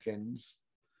Jenkins.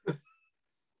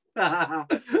 No,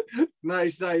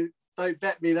 don't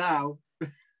bet me now.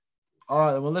 All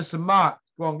right, well, listen, Mark,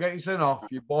 go on, get your sin off.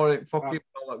 You boring fucking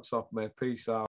bollocks off me. Peace out.